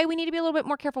like, okay, we need to be a little bit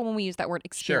more careful when we use that word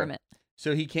experiment.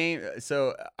 Sure.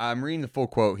 So I'm reading the full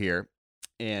quote here,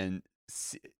 and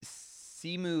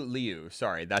Simu Liu,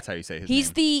 sorry, that's how you say his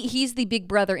name. He's the big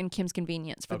brother in Kim's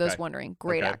Convenience, for those wondering.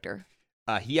 Great actor.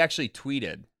 He actually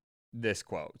tweeted this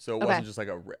quote. So it wasn't just like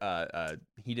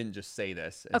he didn't just say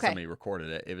this and somebody recorded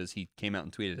it. It was, he came out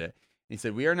and tweeted it. He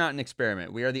said, "We are not an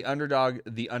experiment. We are the underdog,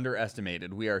 the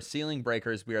underestimated. We are ceiling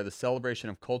breakers. We are the celebration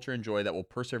of culture and joy that will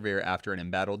persevere after an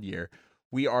embattled year.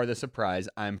 We are the surprise.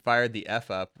 I'm fired the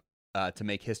F up to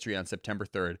make history on September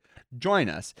 3rd. Join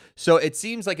us." So it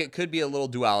seems like it could be a little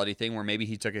duality thing where maybe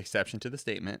he took exception to the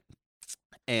statement.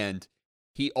 And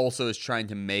he also is trying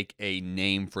to make a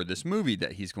name for this movie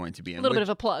that he's going to be in. A little bit of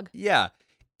a plug. Yeah.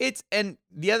 And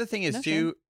the other thing is,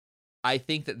 too, I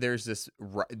think that there's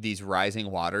these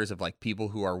rising waters of like people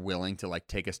who are willing to like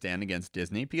take a stand against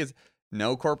Disney, because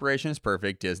no corporation is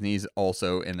perfect. Disney's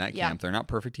also in that camp. They're not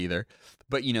perfect either.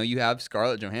 But, you have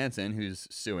Scarlett Johansson who's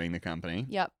suing the company.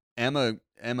 Yep. Emma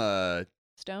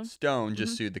Stone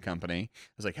just sued the company. I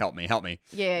was like, help me.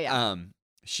 Yeah.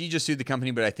 She just sued the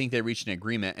company, but I think they reached an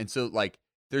agreement. And so like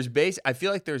I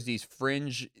feel like there's these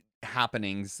fringe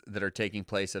happenings that are taking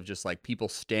place of just like people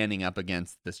standing up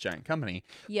against this giant company.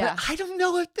 Yeah. But I don't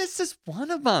know if this is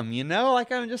one of them, you know?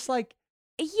 Like, I'm just like,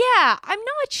 Yeah, I'm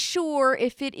not sure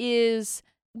if it is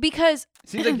because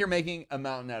seems like you're making a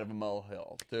mountain out of a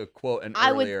molehill, to quote an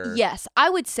I earlier. I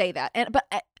would say that. But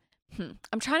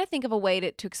I'm trying to think of a way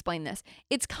to explain this.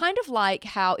 It's kind of like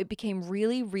how it became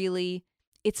really, really,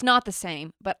 it's not the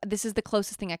same, but this is the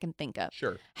closest thing I can think of.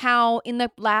 Sure. How in the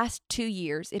last 2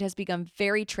 years, it has become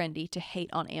very trendy to hate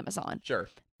on Amazon. Sure.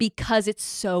 Because it's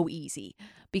so easy.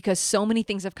 Because so many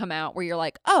things have come out where you're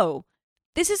like, oh,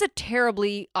 this is a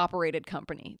terribly operated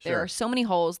company. There Sure. are so many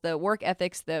holes, the work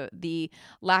ethics, the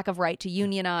lack of right to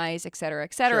unionize, et cetera,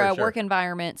 Sure. work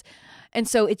environments. And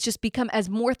so it's just become, as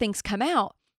more things come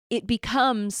out, it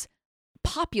becomes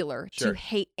popular Sure. to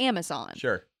hate Amazon.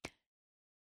 Sure.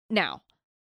 Now,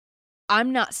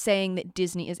 I'm not saying that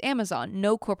Disney is Amazon.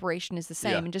 No corporation is the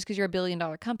same. Yeah. And just because you're a $1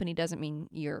 billion company doesn't mean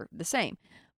you're the same.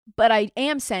 But I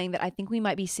am saying that I think we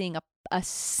might be seeing a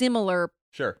similar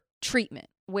Sure. treatment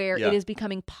where Yeah. it is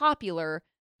becoming popular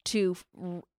to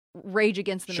rage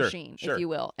against the Sure, machine, sure. if you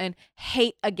will, and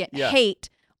hate Yeah.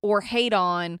 hate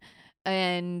on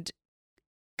and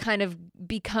kind of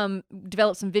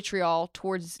develop some vitriol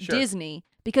towards Sure. Disney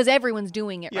because everyone's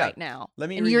doing it Yeah. right now. Let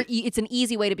me and read- it's an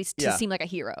easy way to Yeah. seem like a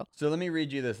hero. So let me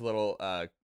read you this little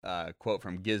quote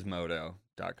from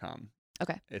Gizmodo.com.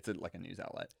 Okay. It's like a news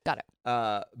outlet. Got it.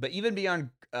 But even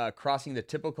beyond crossing the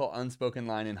typical unspoken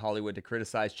line in Hollywood to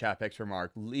criticize Chapek's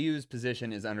remark, Liu's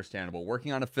position is understandable.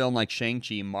 Working on a film like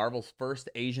Shang-Chi, Marvel's first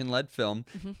Asian-led film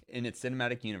in its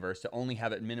cinematic universe, to only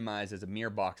have it minimized as a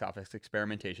mere box office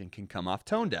experimentation can come off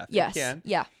tone deaf. Yes. It can.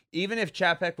 Yeah. Even if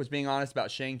Chapek was being honest about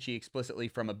Shang-Chi explicitly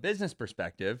from a business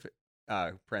perspective,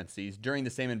 parentheses, during the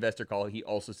same investor call, he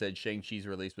also said Shang-Chi's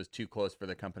release was too close for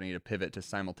the company to pivot to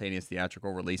simultaneous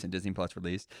theatrical release and Disney Plus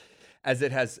release, as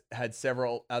it has had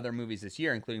several other movies this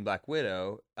year, including Black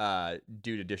Widow,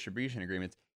 due to distribution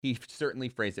agreements. He certainly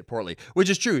phrased it poorly, which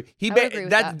is true. I would agree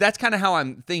with that. That's kind of how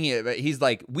I'm thinking it. But he's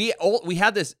like, we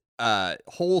had this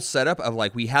whole setup of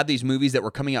like, we had these movies that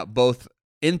were coming out both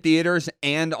in theaters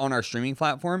and on our streaming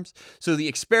platforms. So the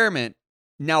experiment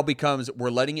now becomes, we're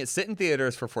letting it sit in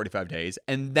theaters for 45 days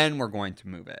and then we're going to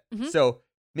move it. Mhm. So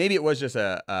maybe it was just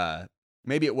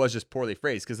maybe it was just poorly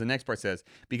phrased, because the next part says,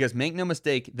 because make no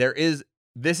mistake,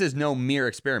 this is no mere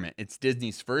experiment. It's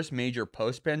Disney's first major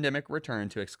post-pandemic return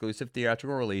to exclusive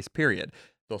theatrical release, period.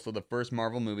 It's also the first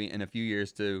Marvel movie in a few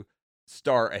years to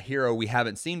star a hero we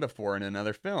haven't seen before in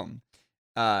another film.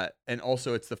 And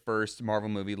also it's the first Marvel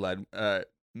movie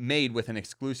made with an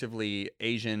exclusively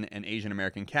Asian and Asian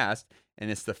American cast, and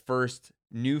it's the first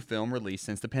new film released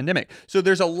since the pandemic. So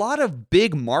there's a lot of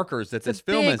big markers that this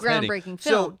film is hitting. groundbreaking film.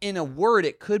 So in a word,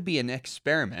 it could be an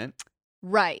experiment.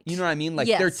 Right. You know what I mean? Like,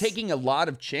 Yes. they're taking a lot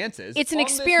of chances. It's an on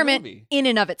this experiment movie. in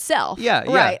and of itself. Yeah,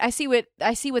 yeah. Right. I see what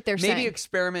they're saying. Maybe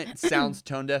experiment sounds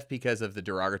tone deaf because of the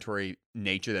derogatory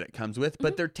nature that it comes with,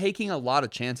 but they're taking a lot of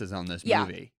chances on this Yeah.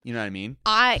 movie. You know what I mean?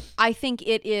 I think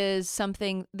it is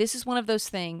something. This is one of those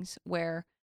things where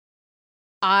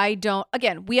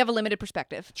again, we have a limited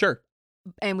perspective Sure.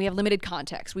 and we have limited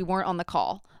context. We weren't on the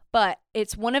call. But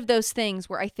it's one of those things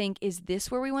where I think, is this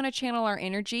where we want to channel our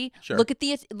energy? Sure. Look at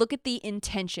the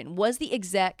intention. Was the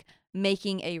exec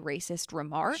making a racist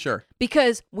remark? Sure.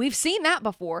 Because we've seen that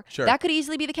before. Sure. That could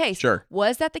easily be the case. Sure.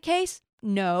 Was that the case?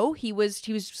 No. He was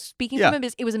speaking Yeah. from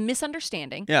it was a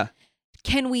misunderstanding. Yeah.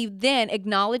 Can we then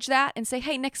acknowledge that and say,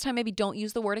 hey, next time maybe don't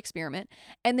use the word experiment,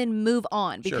 and then move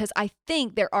on? Sure. Because I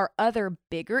think there are other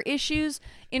bigger issues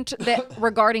that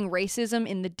regarding racism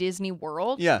in the Disney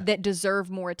world that deserve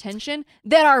more attention,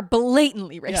 that are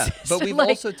blatantly racist. Yeah. But we've Like,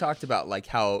 also talked about like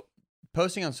how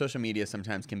posting on social media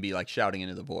sometimes can be like shouting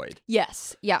into the void.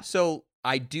 yes, yeah, So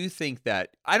I do think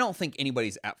that I don't think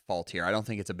anybody's at fault here. I don't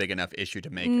think it's a big enough issue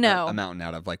to make No. a mountain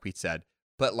out of, like we said.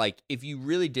 But like, if you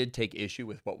really did take issue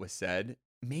with what was said,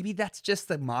 maybe that's just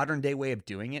the modern day way of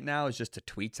doing it now, is just to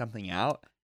tweet something out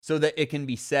so that it can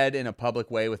be said in a public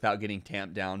way without getting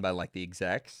tamped down by like the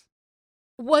execs.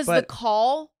 Was the But-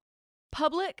 call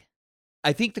public?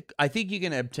 I think you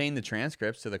can obtain the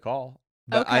transcripts to the call,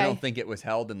 but I Okay. don't think it was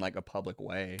held in like a public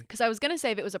way. Because I was going to say,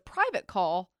 if it was a private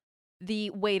call, the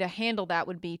way to handle that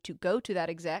would be to go to that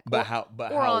exec But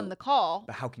or on the call.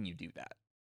 But how can you do that?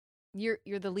 You're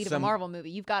the lead of a Some- Marvel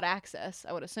movie. You've got access,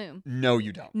 I would assume. No,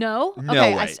 you don't. No? No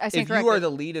Okay, way. I stand If corrected. you are the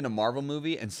lead in a Marvel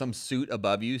movie and some suit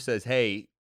above you says, "Hey,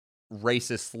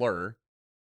 racist slur,"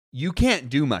 you can't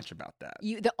do much about that.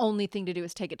 The only thing to do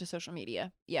is take it to social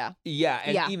media. Yeah. Yeah,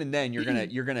 and Yeah. even then you're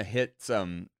gonna hit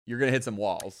some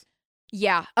walls.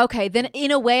 Yeah. Okay. Then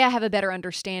in a way I have a better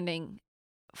understanding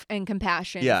and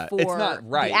compassion Yeah, for it's not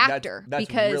right. the actor. That's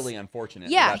because, really unfortunate.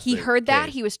 Yeah, That's he the heard that.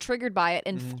 case. He was triggered by it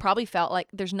and probably felt like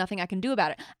there's nothing I can do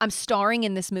about it. I'm starring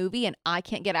in this movie and I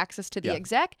can't get access to the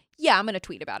exec. Yeah, I'm going to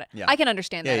tweet about it. Yeah. I can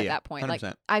understand that at that point. 100%.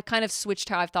 Like, I've kind of switched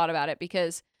how I've thought about it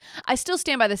because I still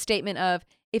stand by the statement of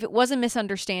if it was a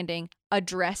misunderstanding,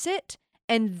 address it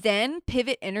and then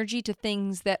pivot energy to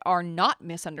things that are not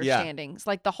misunderstandings.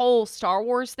 Like the whole Star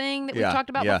Wars thing that we've talked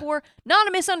about before, not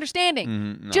a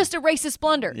misunderstanding, No. just a racist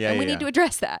blunder. And we need to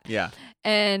address that. Yeah.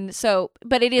 And so,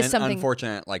 but it is something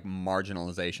unfortunate, like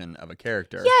marginalization of a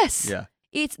character. Yes. Yeah.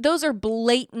 Those are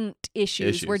blatant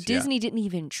issues where Disney didn't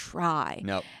even try.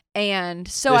 Nope. And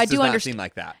so this I do understand. Seem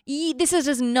like that. This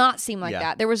does not seem like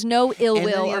that. There was no ill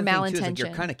will or malintention. You're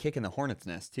kind of kicking the hornet's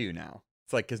nest too now.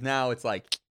 It's like because now it's like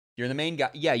you're the main guy.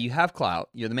 Yeah, you have clout.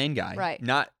 You're the main guy. Right.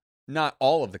 Not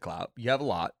all of the clout. You have a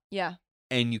lot. Yeah.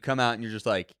 And you come out and you're just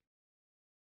like,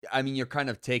 I mean, you're kind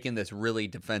of taking this really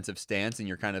defensive stance, and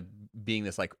you're kind of being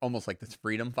this like almost like this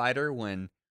freedom fighter when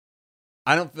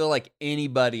I don't feel like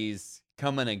anybody's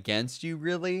coming against you,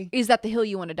 really. Is that the hill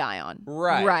you want to die on?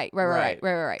 Right.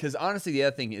 Because honestly, the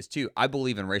other thing is, too, I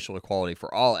believe in racial equality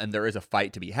for all, and there is a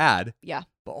fight to be had. Yeah.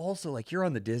 But also, like, you're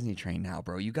on the Disney train now,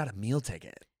 bro. You got a meal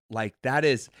ticket. Like, that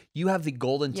is, you have the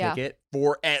golden ticket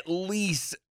for at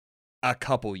least a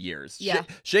couple years. Yeah.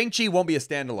 Shang Chi won't be a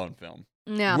standalone film.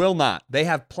 No. Will not. They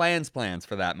have plans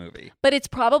for that movie. But it's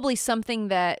probably something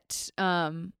that,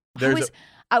 I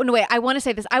want to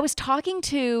say this. I was talking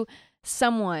to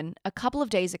someone a couple of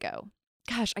days ago.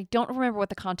 Gosh, I don't remember what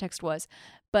the context was,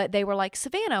 but they were like,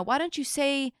 Savannah, why don't you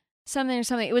say something or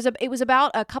something? It was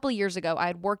about a couple of years ago. I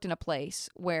had worked in a place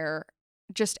where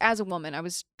just as a woman, I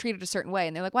was treated a certain way.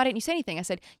 And they're like, why didn't you say anything? I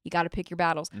said, you got to pick your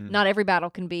battles. Not every battle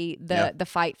can be the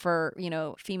fight for,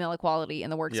 female equality in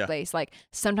the workplace. Like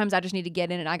sometimes I just need to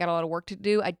get in and I got a lot of work to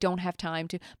do. I don't have time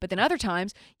to. But then other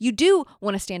times you do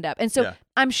want to stand up. And so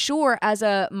I'm sure as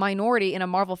a minority in a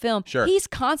Marvel film, he's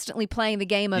constantly playing the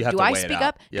game of, do I speak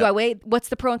up? Do I weigh? What's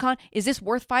the pro and con? Is this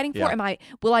worth fighting for?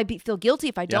 Will I feel guilty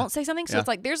if I don't say something? So it's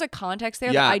like, there's a context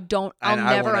there that I'll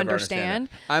never understand.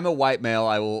 I'm a white male.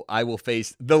 I will face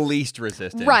the least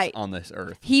resistance on this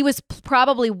earth. He was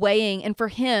probably weighing, and for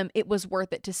him, it was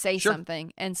worth it to say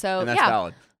something. And so, that's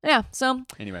valid. Yeah. So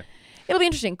anyway, it'll be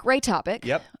interesting. Great topic.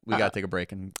 Yep. We got to take a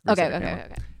break and okay.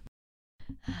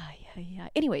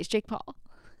 Anyways, Jake Paul.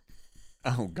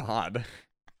 Oh God.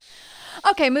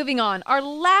 Okay, moving on. Our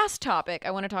last topic I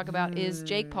want to talk about is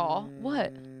Jake Paul. What?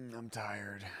 I'm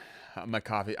tired. My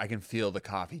coffee. I can feel the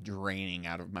coffee draining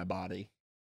out of my body.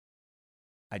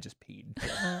 I just peed.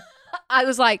 I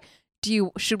was like,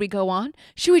 should we go on?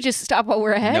 Should we just stop while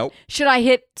we're ahead? Nope. Should I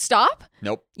hit stop?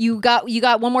 Nope. You got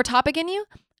one more topic in you?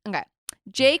 Okay.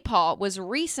 Jake Paul was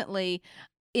recently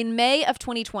in May of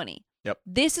 2020. Yep.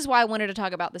 This is why I wanted to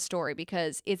talk about this story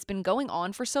because it's been going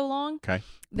on for so long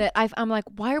that I'm like,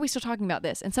 why are we still talking about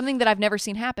this? And something that I've never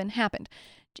seen happened.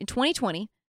 In 2020,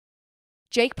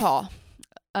 Jake Paul,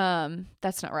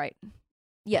 that's not right.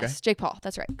 Yes, Jake Paul,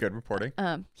 that's right. Good reporting.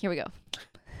 Here we go.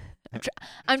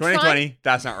 I'm 2020,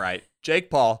 that's not right. Jake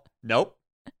Paul, nope.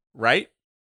 Right?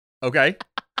 Okay.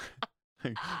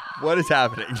 What is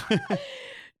happening?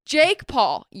 Jake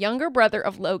Paul, younger brother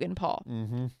of Logan Paul,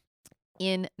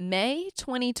 in May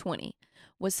 2020,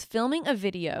 was filming a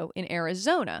video in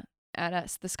Arizona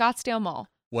at the Scottsdale Mall.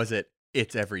 Was it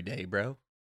It's Every Day, Bro?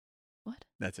 What?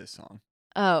 That's his song.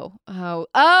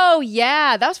 Oh,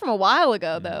 yeah. That was from a while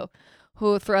ago, though.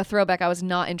 A throwback I was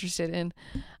not interested in.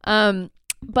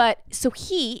 But so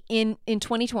he, in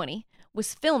 2020,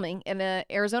 was filming in the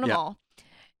Arizona Mall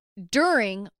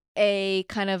during a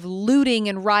kind of looting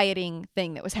and rioting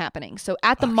thing that was happening. So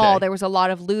at the mall, there was a lot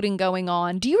of looting going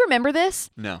on. Do you remember this?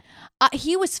 No.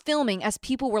 He was filming as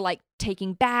people were like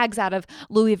taking bags out of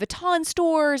Louis Vuitton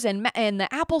stores and the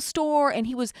Apple store, and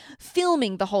he was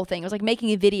filming the whole thing. It was like making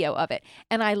a video of it.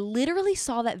 And I literally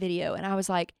saw that video and I was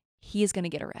like, he is going to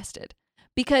get arrested.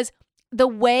 Because the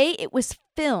way it was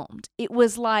filmed, it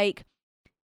was like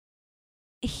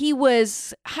he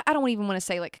was, I don't even want to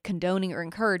say like condoning or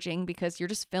encouraging because you're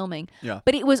just filming. Yeah.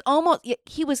 But it was almost,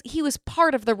 he was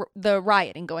part of the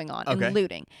rioting going on and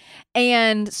looting.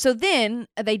 And so then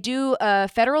they do a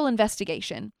federal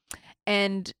investigation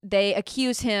and they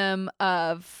accuse him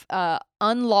of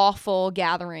unlawful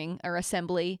gathering or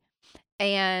assembly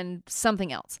and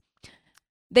something else.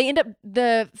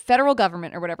 The federal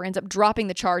government or whatever ends up dropping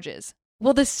the charges.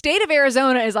 Well, the state of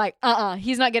Arizona is like,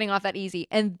 he's not getting off that easy.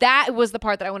 And that was the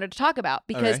part that I wanted to talk about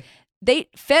because the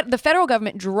federal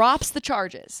government drops the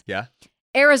charges. Yeah.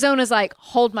 Arizona's like,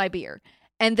 hold my beer.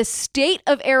 And the state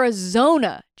of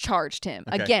Arizona charged him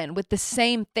Okay. again with the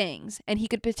same things. And he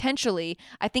could potentially,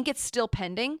 I think it's still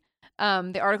pending.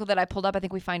 The article that I pulled up, I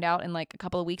think we find out in like a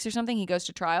couple of weeks or something, he goes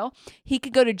to trial. He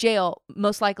could go to jail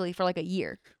most likely for like a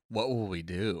year. What will we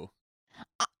do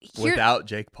Here, without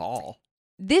Jake Paul?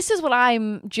 this is what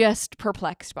I'm just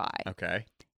perplexed by. Okay.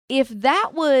 If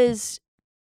that was,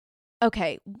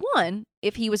 okay, one,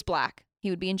 if he was black,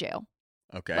 he would be in jail.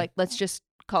 Okay. Like, let's just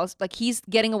call us, like, he's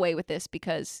getting away with this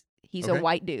because he's a Okay.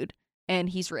 white dude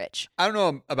and he's rich. I don't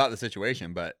know about the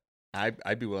situation, but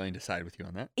I'd be willing to side with you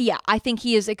on that. Yeah, I think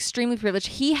he is extremely privileged.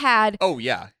 He had Oh,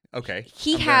 yeah. Okay.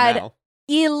 He I'm there had now.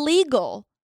 illegal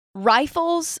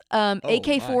rifles,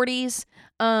 AK-40s,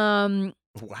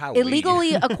 Wow.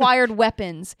 illegally acquired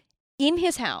weapons in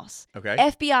his house. Okay.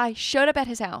 FBI showed up at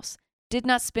his house, did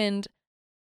not spend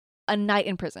a night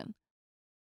in prison.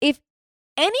 If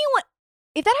that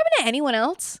happened to anyone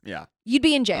else, Yeah. you'd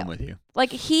be in jail. I'm with you.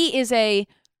 Like, he is a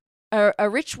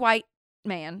rich white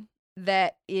man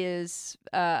that is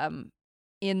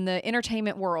in the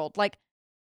entertainment world. Like,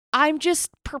 I'm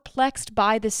just perplexed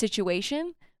by this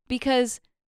situation because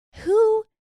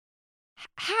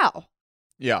how?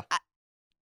 Yeah.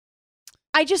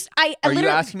 I Are literally, you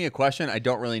asking me a question? I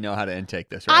don't really know how to intake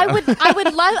this right now. I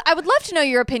would love to know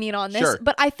your opinion on this, Sure.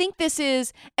 but I think this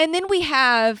is, and then we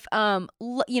have,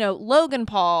 Logan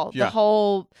Paul, Yeah. the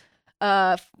whole,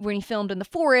 when he filmed in the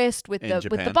forest with In the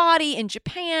Japan. body in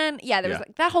Japan. Yeah, there was Yeah.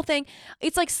 like that whole thing.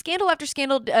 It's like scandal after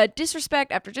scandal,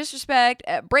 disrespect after disrespect,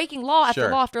 breaking law after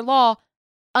Sure. law after law,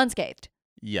 unscathed.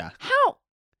 Yeah. How?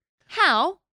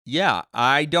 Yeah,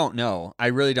 I don't know. I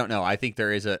really don't know. I think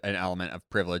there is an element of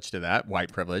privilege to that,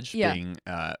 white privilege Yeah. being.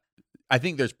 I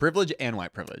think there's privilege and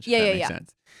white privilege. Yeah, if that yeah, makes yeah.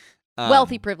 sense.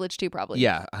 Wealthy privilege too, probably.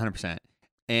 Yeah, 100%.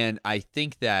 And I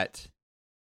think that.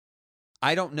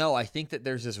 I don't know. I think that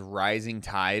there's this rising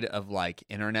tide of like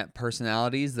internet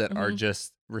personalities that are Mhm.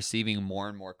 just receiving more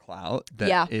and more clout that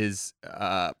Yeah. is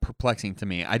perplexing to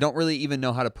me. I don't really even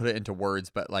know how to put it into words,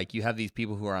 but like you have these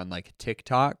people who are on like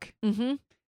TikTok. Mm-hmm.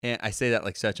 And I say that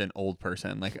like such an old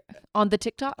person, like On the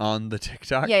TikTok? on the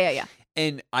TikTok. Yeah.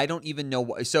 And I don't even know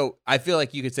what. So I feel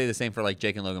like you could say the same for like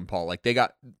Jake and Logan Paul. Like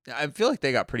I feel like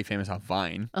they got pretty famous on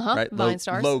Vine, right? Vine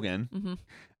stars. Logan. Mm-hmm.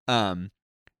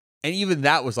 And even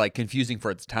that was like confusing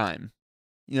for its time.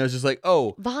 You know, it's just like,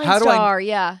 oh, Vine how star, do I?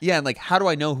 yeah. Yeah, and like, how do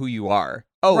I know who you are?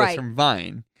 Oh, Right. it's from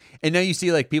Vine. And now you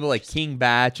see like people like King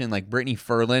Batch and like Brittany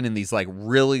Ferlin in these like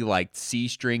really like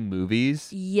C-string movies.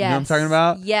 Yes. You know what I'm talking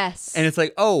about? Yes. And it's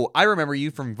like, oh, I remember you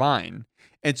from Vine.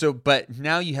 And so, but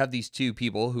now you have these two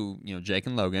people who, you know, Jake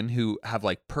and Logan, who have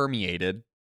like permeated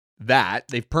that.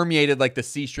 They've permeated like the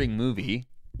C-string movie.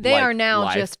 They like, are now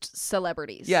life. just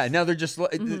celebrities. Yeah, now they're just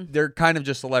they're kind of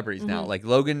just celebrities now. Mhm. Like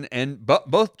Logan and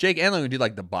both Jake and Logan do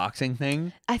like the boxing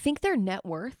thing. I think their net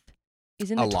worth is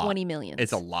in A the lot. 20 millions.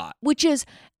 It's a lot. Which is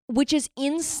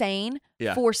insane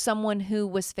Yeah. for someone who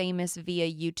was famous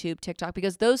via YouTube, TikTok,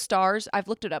 because those stars, I've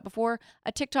looked it up before,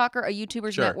 a TikToker, a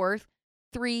YouTuber's Sure. net worth,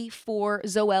 3, 4,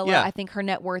 Zoella, Yeah. I think her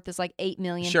net worth is like 8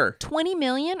 million. Sure. 20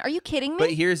 million? Are you kidding me?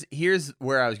 But here's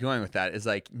where I was going with that is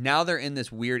like now they're in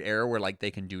this weird era where like they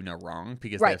can do no wrong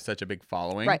because Right. they have such a big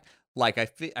following. Right. Like I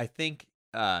think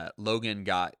Logan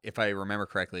got, if I remember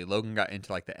correctly, Logan got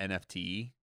into like the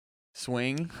NFT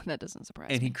swing That doesn't surprise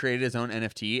and me. he created his own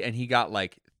NFT and he got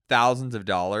like thousands of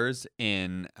dollars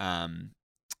in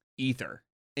Ethereum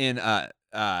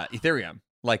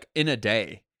like in a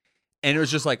day. And it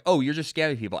was just like, oh, you're just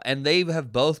scamming people. And they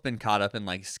have both been caught up in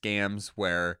like scams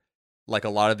where like a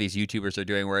lot of these YouTubers are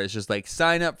doing, where it's just like,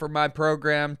 sign up for my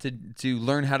program to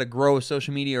learn how to grow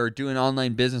social media or do an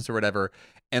online business or whatever.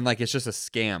 And like, it's just a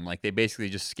scam. Like they basically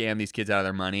just scam these kids out of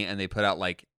their money and they put out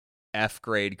like F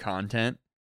grade content.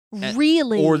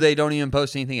 Really? Or they don't even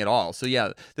post anything at all. So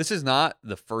yeah, this is not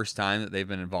the first time that they've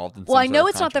been involved in. Well, I some know sort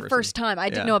of it's not the controversy. first time. I Yeah.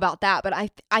 didn't know about that, but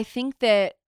I think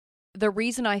that the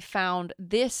reason I found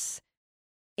this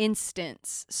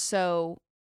instance so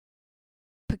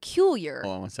peculiar.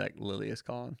 Hold on one sec. Lily is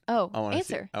calling. Oh, I want to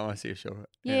answer. I want to see if she'll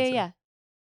Yeah. answer.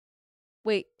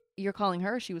 Wait, you're calling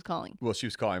her? Or she was calling. Well, she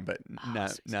was calling, but Oh, now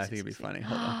sweet, I sweet, think it'd be sweet, funny. sweet.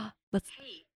 Hold on. Let's.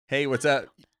 Hey, what's up?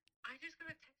 I just got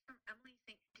a text from Emily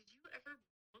saying, "Did you ever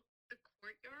book the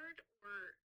courtyard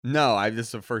or?" No, this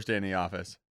is the first day in the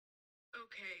office.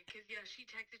 Okay, because yeah, she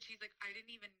texted. She's like, "I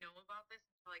didn't even know about this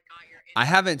until I got your." I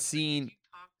info." haven't Like, seen. Did you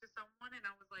talk to someone? And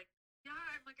I was like, "Yeah."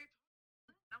 I'm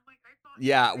like, I thought.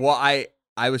 Yeah, well,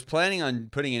 I was planning on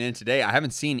putting it in today. I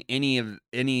haven't seen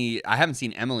I haven't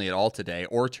seen Emily at all today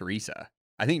or Teresa.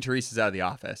 I think Teresa's out of the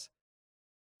office.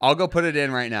 I'll go put it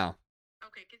in right now.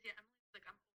 Okay, because yeah, Emily's like,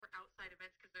 I'm over outside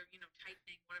events because they're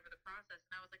tightening whatever the process,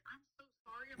 and I was like, I'm so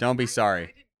sorry. I'm Don't be I sorry.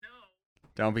 didn't know.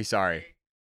 Don't be sorry. Okay.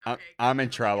 I'm- Okay. I'm in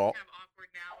It's trouble. kind of awkward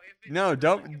now. If it's No, like,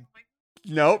 don't- I'm like,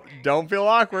 Nope. Okay. Don't feel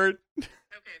awkward. okay.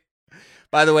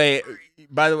 By the way,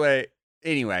 Sorry.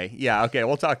 anyway, yeah, okay,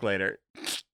 we'll talk later. Okay.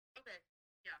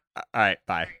 All right, All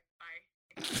bye.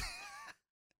 right.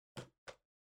 Bye.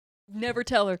 Never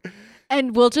tell her.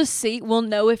 And we'll just see. We'll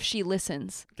know if she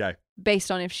listens. Okay.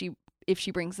 Based on if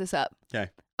she brings this up.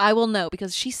 Okay. I will know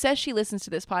because she says she listens to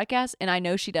this podcast, and I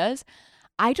know she does.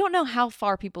 I don't know how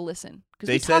far people listen.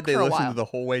 They said they listened to the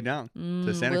whole way down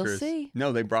to Santa we'll Cruz. see.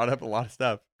 No, they brought up a lot of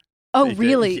stuff. Oh, They did,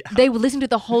 really? yeah. They would listen to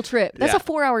the whole trip. That's Yeah. a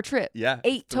 4-hour trip. Yeah.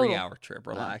 8 total. 3-hour trip.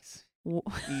 Relax. W-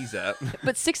 Ease up.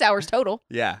 But 6 hours total.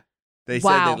 Yeah. They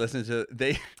Wow. said they listened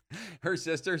to her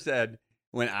sister said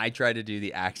when I tried to do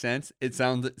the accents, it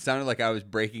sounded like I was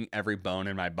breaking every bone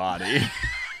in my body.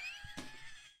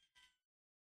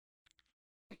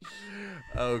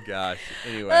 Oh gosh.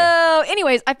 Anyway.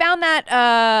 Anyways, I found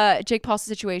that Jake Paul's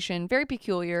situation very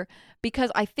peculiar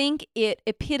because I think it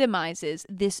epitomizes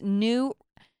this new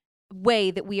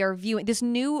way that we are viewing this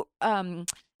new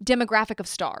demographic of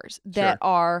stars that Sure.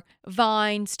 are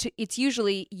Vines to, it's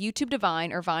usually YouTube to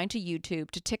Vine or Vine to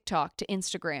YouTube to TikTok to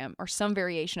Instagram or some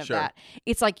variation of Sure. that.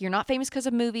 It's like you're not famous because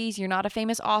of movies, you're not a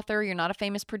famous author, you're not a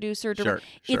famous producer. Sure.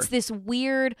 It's this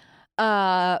weird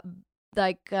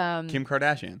like Kim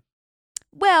Kardashian.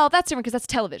 well, that's different because that's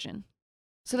television.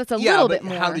 So that's a Yeah, little but bit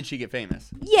more. how did she get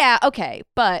famous? Yeah, okay,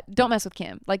 but don't mess with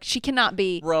Kim. Like she cannot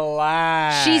be.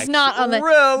 Relax. She's not on the.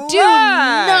 Relax. Do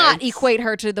not equate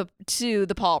her to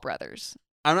the Paul brothers.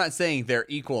 I'm not saying they're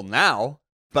equal now,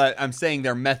 but I'm saying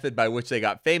their method by which they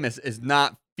got famous is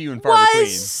not few and far between.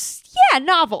 Yeah,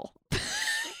 novel.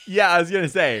 Yeah, I was gonna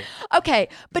say. Okay,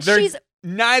 but They're- she's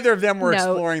Neither of them were No.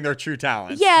 exploring their true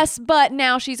talents. yes, but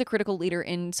now she's a critical leader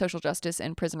in social justice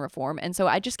and prison reform, and so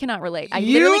I just cannot relate. I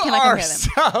You literally cannot are compare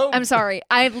them. so- I'm sorry.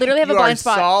 I literally have you a blind are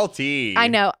spot. Salty. I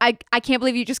know. I can't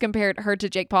believe you just compared her to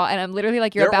Jake Paul, and I'm literally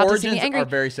like, you're Their about to origins see me angry. are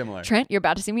very similar. Trent, you're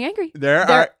about to see me angry.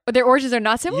 Their Their origins are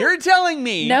not similar. You're telling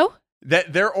me No.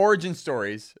 that their origin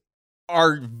stories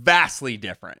are vastly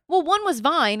different. Well, one was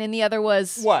Vine, and the other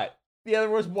was What? The other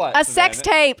was what? a sex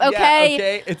Savannah? tape. Yeah, Okay.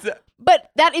 okay. It's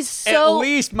But that is so. at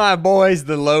least my boys,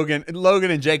 the Logan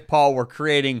and Jake Paul, were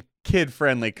creating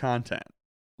kid-friendly content.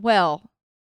 Well,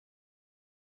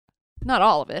 not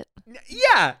all of it.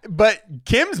 Yeah, but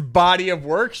Kim's body of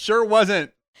work sure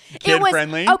wasn't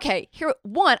kid-friendly. Okay, here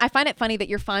one. I find it funny that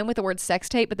you're fine with the word sex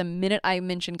tape, but the minute I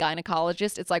mention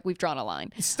gynecologist, it's like we've drawn a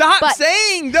line. Stop But-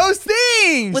 saying those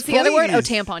things. What's the other word? Oh, please.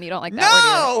 tampon. You don't like that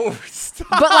word. No, stop.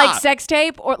 But like sex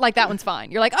tape or like that one's fine.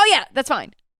 You're like, oh yeah, that's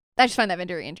fine. I just find that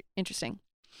very interesting.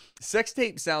 Sex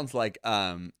tape sounds like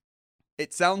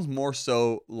it sounds more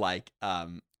so like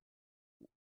an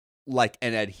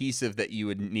adhesive that you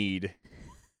would need.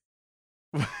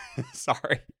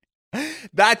 Sorry.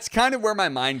 That's kind of where my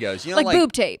mind goes. You know, Like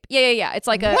boob tape. Yeah. It's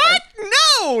like a. what?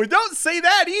 No, don't say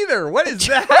that either. What is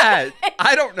that?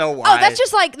 I don't know why. Oh,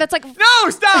 that's like. No,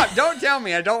 stop. Don't tell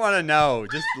me. I don't want to know.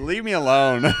 Just leave me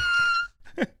alone.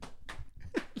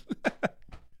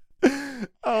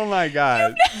 Oh my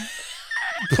God.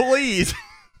 Please.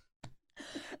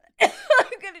 I'm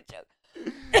gonna joke.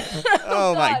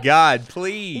 Oh my God,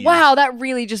 please. Wow, that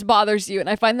really just bothers you, and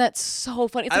I find that so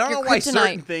funny. It's I like don't know your why kryptonite.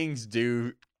 certain things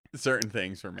do certain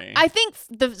things for me. I think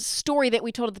the story that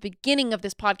we told at the beginning of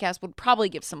this podcast would probably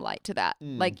give some light to that.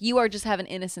 Mm. Like you are just have an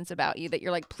innocence about you that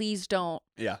you're like, please don't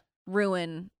Yeah.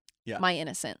 ruin Yeah. my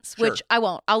innocence, Sure. which I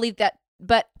won't. I'll leave that.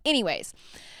 But anyways,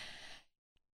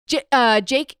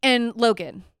 Jake and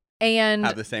Logan. And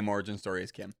Have the same origin story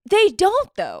as Kim. they don't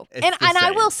though. It's And the I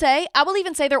same. will say, I will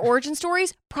even say their origin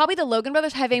stories, probably the Logan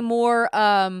brothers have a more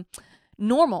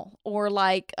normal or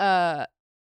like Kim's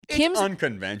It's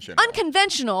unconventional.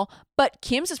 unconventional, but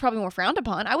Kim's is probably more frowned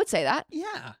upon. I would say that.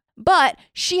 Yeah. But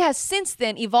she has since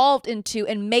then evolved into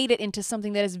and made it into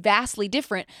something that is vastly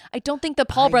different. I don't think the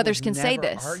Paul brothers was can say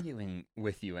never this. arguing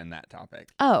with you in that topic.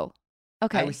 Oh,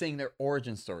 okay. I was saying their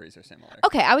origin stories are similar.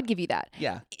 Okay, I would give you that.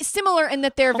 Yeah. Similar in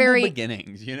that they're Humble very,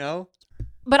 beginnings, you know?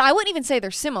 but I wouldn't even say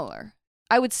they're similar.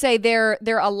 I would say they're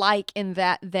alike in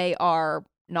that they are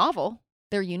novel.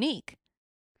 They're unique.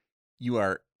 You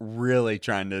are really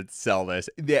trying to sell this.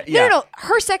 Yeah. No.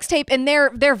 Her sex tape and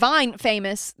their Vine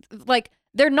famous, like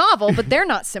they're novel, but they're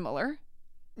not similar.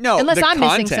 No, Unless the I'm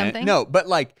missing content- something. No, but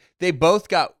like they both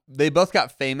got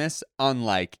famous on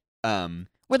like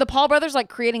Were the Paul brothers like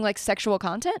creating like sexual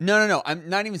content? No. I'm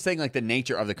not even saying like the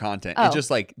nature of the content. Oh. It's just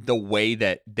like the way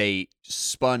that they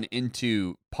spun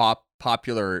into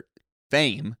popular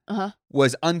fame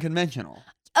was unconventional.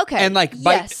 Okay. And like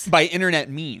yes. by internet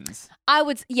means.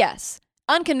 Yes.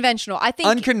 Unconventional. I think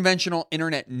unconventional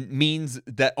internet means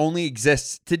that only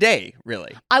exists today,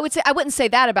 really. I wouldn't say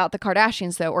that about the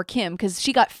Kardashians though, or Kim, because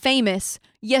she got famous.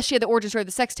 Yes, she had the origin story of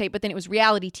the sex tape, but then it was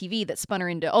reality TV that spun her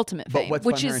into ultimate fame. But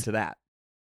what spun her into that?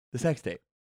 The sex tape.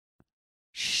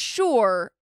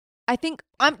 Sure. I think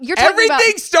you're talking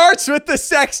Everything starts with the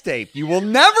sex tape. You will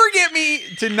never get me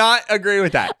to not agree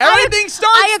with that. Everything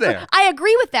starts there. I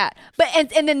agree with that. But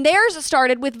and then theirs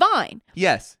started with Vine.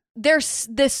 Yes. There's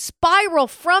the spiral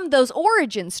from those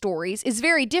origin stories is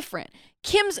very different.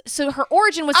 So her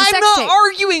origin was the sex tape. I'm not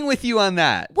arguing with you on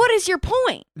that. What is your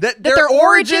point? That their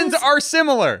origins are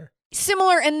similar.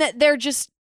 Similar in that they're just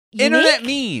unique? Internet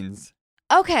means.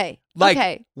 Okay. Like,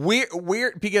 okay.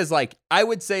 Weird because like I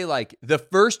would say like the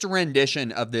first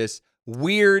rendition of this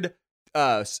weird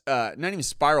not even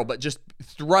spiral, but just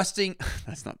thrusting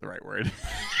that's not the right word.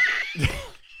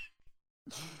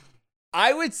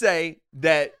 I would say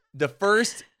that the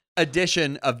first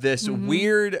edition of this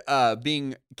weird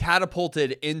being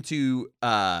catapulted into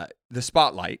the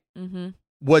spotlight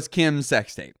was Kim's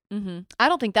sex tape. I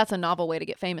don't think that's a novel way to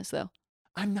get famous though.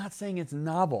 I'm not saying it's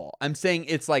novel. I'm saying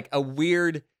it's like a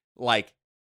weird like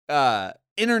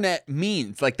internet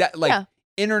means like that like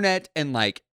internet and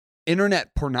like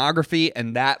internet pornography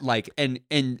and that like and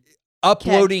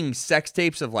uploading sex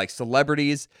tapes of like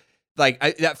celebrities. Like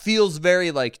that feels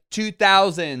very like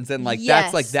 2000s and like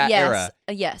that's like that era.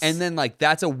 Yes. And then like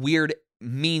that's a weird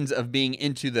means of being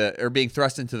being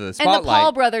thrust into the spotlight. And the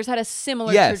Paul brothers had a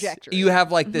similar trajectory. You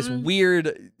have like this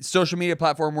weird social media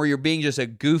platform where you're being just a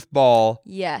goofball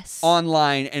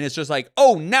online and it's just like,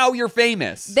 oh, now you're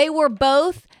famous. They're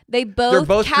both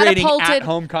creating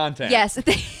at-home content. Yes.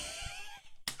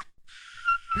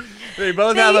 They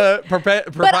both have a propriety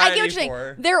but I get what you're saying.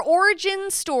 for. Their origin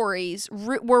stories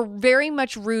were very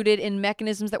much rooted in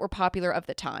mechanisms that were popular of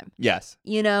the time. Yes.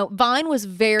 You know, Vine was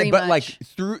very much. But like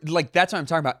through, like that's what I'm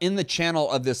talking about in the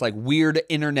channel of this like weird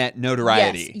internet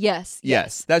notoriety. Yes.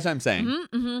 That's what I'm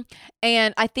saying.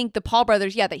 And I think the Paul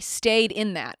brothers, they stayed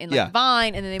in that in like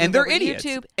Vine, and then they went they're over to idiots.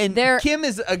 YouTube. And Kim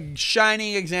is a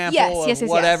shining example Yes. of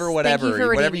whatever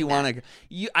you want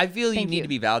to. I feel you need to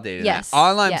be validated. Yes. In that.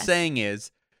 All I'm saying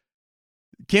is.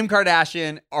 Kim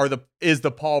Kardashian is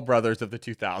the Paul brothers of the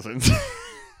 2000s.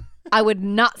 I would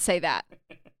not say that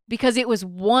because it was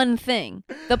one thing.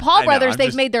 The Paul brothers,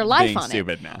 they've made their life on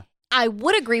it. Now. I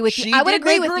would agree with you. I would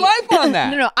agree with you. Life on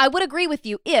that. No, I would agree with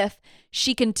you if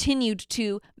she continued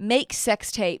to make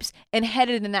sex tapes and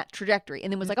headed in that trajectory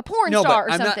and then was like a porn star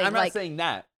or something. I'm not saying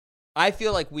that. I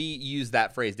feel like we use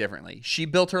that phrase differently. She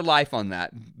built her life on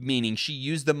that, meaning she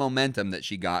used the momentum that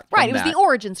she got. Right, it was the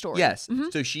origin story. Yes.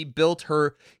 So she built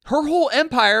her whole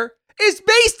empire is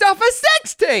based off a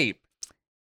sex tape.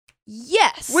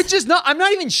 Yes. Which is not, I'm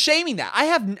not even shaming that.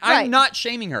 I'm not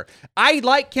shaming her. I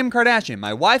like Kim Kardashian.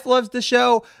 My wife loves the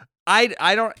show. I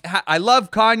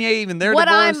love Kanye, even they're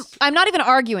divorced. I'm not even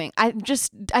arguing. I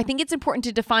think it's important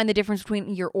to define the difference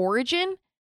between your origin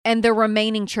and the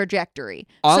remaining trajectory.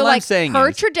 All I'm saying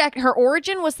is her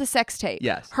origin was the sex tape.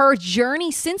 Yes. Her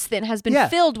journey since then has been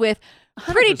filled with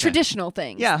pretty 100%. Traditional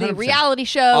things. Yeah, 100%. The reality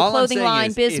show, clothing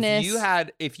line, business.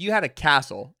 If you had a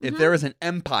castle, if there was an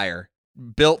empire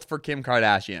built for Kim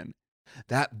Kardashian,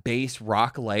 that base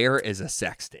rock layer is a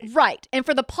sex tape. Right. And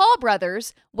for the Paul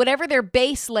brothers, whatever their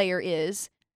base layer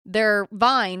is, their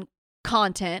Vine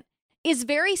content is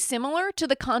very similar to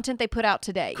the content they put out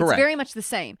today. Correct. It's very much the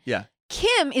same. Yeah.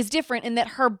 Kim is different in that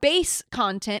her base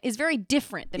content is very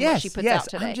different than what she puts out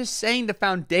today. I'm just saying the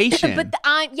foundation. But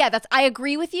I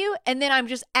agree with you, and then I'm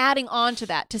just adding on to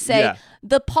that to say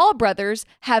the Paul brothers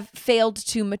have failed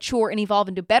to mature and evolve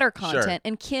into better content,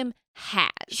 and Kim has.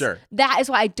 Sure. That is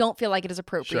why I don't feel like it is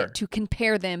appropriate to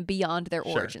compare them beyond their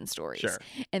origin stories. Sure.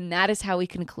 And that is how we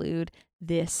conclude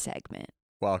this segment.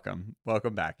 Welcome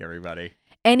back, everybody.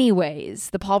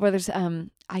 Anyways, the Paul brothers,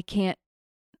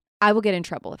 I will get in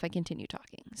trouble if I continue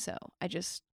talking. So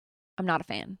I'm not a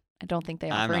fan. I don't think they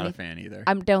offer I'm not a fan either.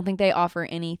 I don't think they offer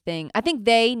anything. I think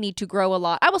they need to grow a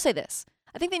lot. I will say this.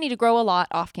 I think they need to grow a lot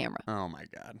off camera. Oh my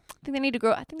God. I think they need to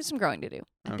grow. I think there's some growing to do.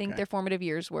 I think their formative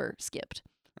years were skipped.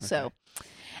 Okay. So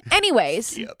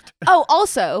anyways.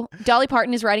 Also, Dolly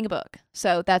Parton is writing a book.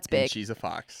 So that's big. And she's a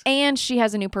fox. And she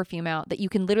has a new perfume out that you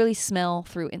can literally smell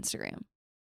through Instagram.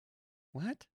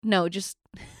 What? No, just...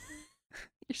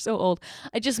 You're so old.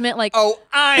 I just meant like... Oh,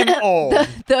 I'm old.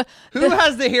 Who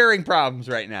has the hearing problems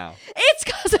right now? It's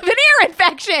because of an ear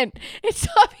infection. It's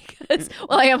not because...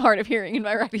 Well, I am hard of hearing in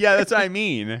my right ear. Yeah, that's what I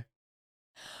mean.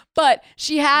 But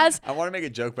she has. I want to make a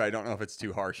joke, but I don't know if it's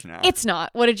too harsh now. It's not.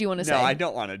 What did you want to say? No, I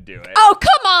don't want to do it. Oh,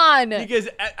 come on. Because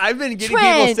I've been getting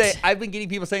Trent.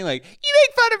 people saying like, you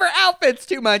make fun of her outfits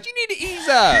too much. You need to ease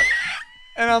up.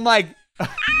 And I'm like,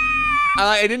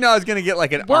 I didn't know I was gonna get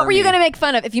like an. What were you army. gonna make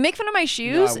fun of? If you make fun of my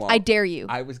shoes, won't. I dare you.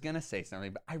 I was gonna say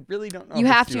something, but I really don't know. You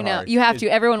if have it's to too now. harsh. You have to.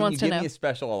 Everyone Can wants to you know. give me a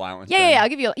special allowance? Yeah, then? I'll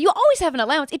give you. You always have an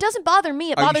allowance. It doesn't bother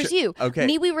me. It Are you bothers sure? you. Okay.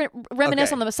 Need we reminisce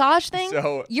Okay. on the massage thing?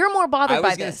 So, you're more bothered I by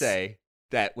was gonna this. say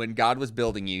that when God was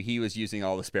building you, He was using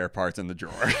all the spare parts in the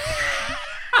drawer.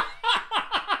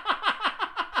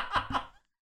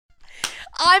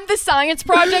 I'm the science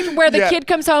project where the Yeah. kid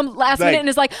comes home last minute and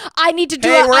is like, I need to do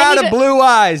Hey, it. we're out of blue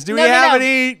eyes. Do we No, no, have no.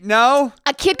 any? No.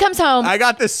 A kid comes home. I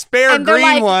got this spare and they're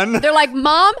green like, one. They're like,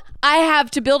 Mom, I have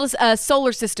to build a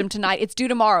solar system tonight. It's due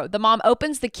tomorrow. The mom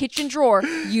opens the kitchen drawer.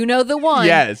 You know the one.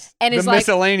 Yes. And the it's like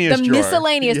miscellaneous the drawer.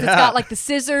 miscellaneous that's got like the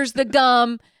scissors, the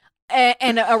gum,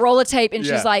 and a roll of tape. And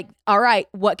Yeah. she's like, all right,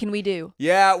 what can we do?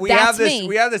 Yeah, we That's have this. me.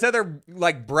 We have this other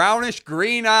like brownish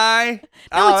green eye.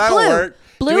 No, it's that'll blue. work.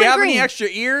 Blue Do we and have any green. extra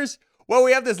ears? Well,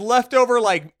 we have this leftover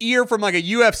like ear from like a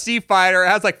UFC fighter. It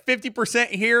has like 50%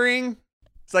 hearing.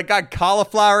 It's like got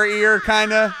cauliflower ear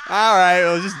kind of. All right,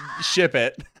 we'll just ship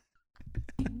it.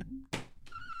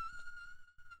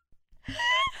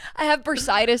 I have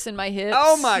bursitis in my hips.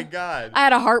 Oh my god. I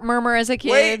had a heart murmur as a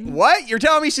kid. Wait, what? You're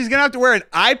telling me she's gonna have to wear an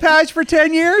eye patch for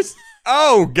 10 years?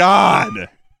 Oh god.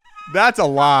 That's a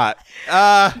lot.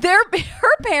 They're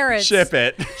her parents. Ship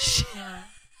it.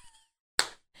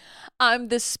 I'm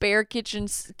the spare kitchen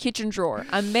drawer.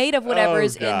 I'm made of whatever Oh,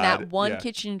 is in that God. one Yeah.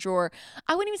 kitchen drawer.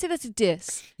 I wouldn't even say that's a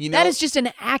diss. You that know- is just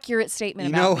an accurate statement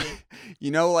about me. You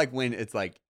know, like when it's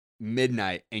like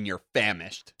midnight and you're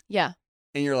famished Yeah.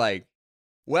 and you're like,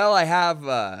 well, I have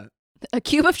A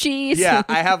cube of cheese. yeah,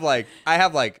 I have like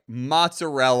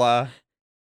mozzarella.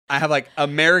 I have like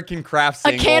American craft A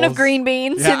singles. can of green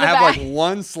beans Yeah, in the I have back. like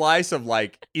one slice of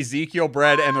like Ezekiel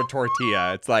bread and a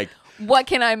tortilla. It's like What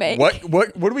can I make? what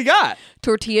do we got?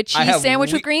 Tortilla I cheese have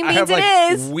sandwich with green I beans have, it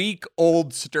like, is. Week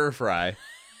old stir fry.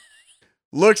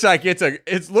 Looks like it's a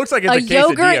A quesadilla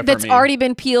yogurt for that's me. already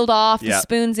been peeled off. The Yeah.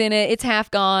 spoon's in it. It's half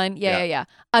gone. Yeah.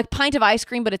 A pint of ice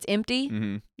cream, but it's empty.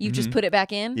 Mm-hmm. You just put it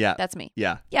back in. Yeah. That's me.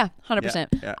 Yeah, Yeah, 100%.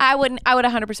 yeah. I would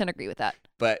 100% agree with that.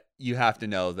 But you have to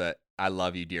know that I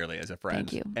love you dearly as a friend.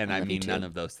 Thank you. And I I love you mean too. none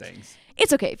of those things.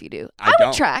 It's okay if you do. I would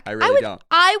don't. track. I really don't.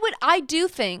 I do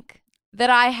think that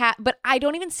I have, but I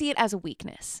don't even see it as a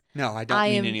weakness. No, I don't I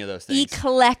mean am any of those things.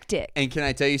 Eclectic. And can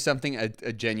I tell you something? A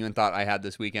genuine thought I had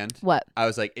this weekend. What? I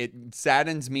was like, it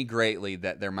saddens me greatly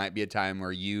that there might be a time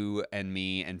where you and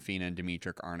me and Fina and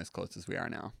Dimitri aren't as close as we are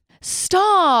now.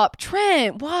 Stop,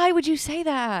 Trent. Why would you say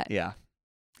that? Yeah,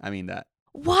 I mean that.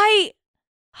 Why?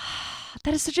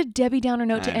 That is such a Debbie Downer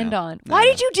note to I end know. on. I Why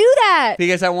know. did you do that?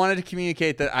 Because I wanted to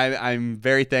communicate that I'm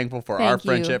very thankful for our Thank you.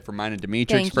 friendship, for mine and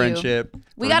Dimitri's Thank you. friendship,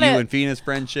 We for gotta- you and Fina's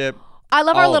friendship. I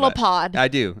love our all of little it. pod. I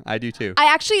do too.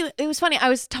 It was funny. I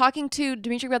was talking to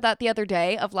Dimitri about that the other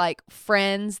day of like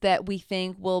friends that we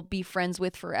think we'll be friends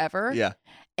with forever. Yeah.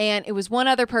 And it was one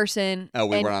other person. Oh,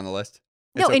 we and, weren't on the list?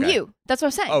 No, It's and okay. you. That's what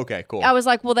I'm saying. Okay, cool. I was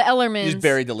like, well, the You Ellermans. just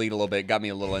buried the lead a little bit, got me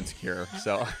a little insecure.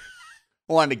 So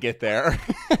I wanted to get there.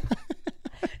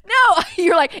 No,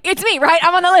 you're like, it's me, right?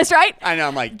 I'm on the list, right? I know.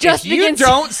 I'm like, Just if you begins-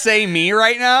 don't say me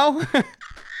right now.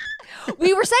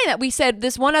 We were saying that. We said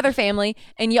this one other family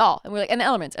and y'all. And we're like, and the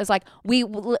Ellermans. It's like,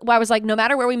 I was like, no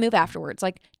matter where we move afterwards,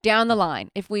 like down the line,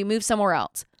 if we move somewhere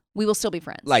else, we will still be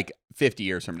friends. Like 50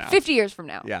 years from now. 50 years from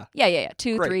now. Yeah. Yeah.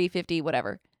 2, Great. 3, 50,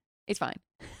 whatever. It's fine.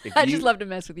 If I you- just love to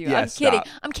mess with you. Yeah, I'm kidding. stop.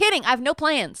 I'm kidding. I have no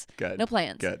plans. Good. No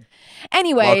plans. Good.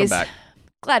 Anyways, Welcome back.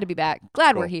 glad to be back.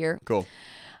 Glad Cool. we're here. Cool.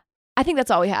 I think that's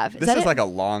all we have. This that is it? like a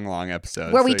long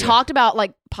episode. where we so yeah. talked about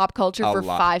like pop culture A for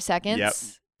lot. 5 seconds. Yep.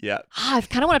 Yep. I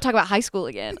kind of want to talk about high school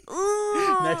again.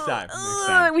 Next time. Next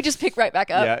time. We just pick right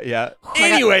back up. Yeah. Oh my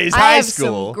God. Anyways, I high have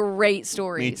school. some great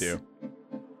stories. Me too.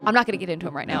 I'm not going to get into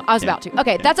them right now. I was about to.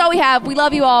 Okay, that's all we have. We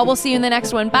love you all. We'll see you in the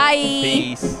next one. Bye.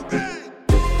 Peace.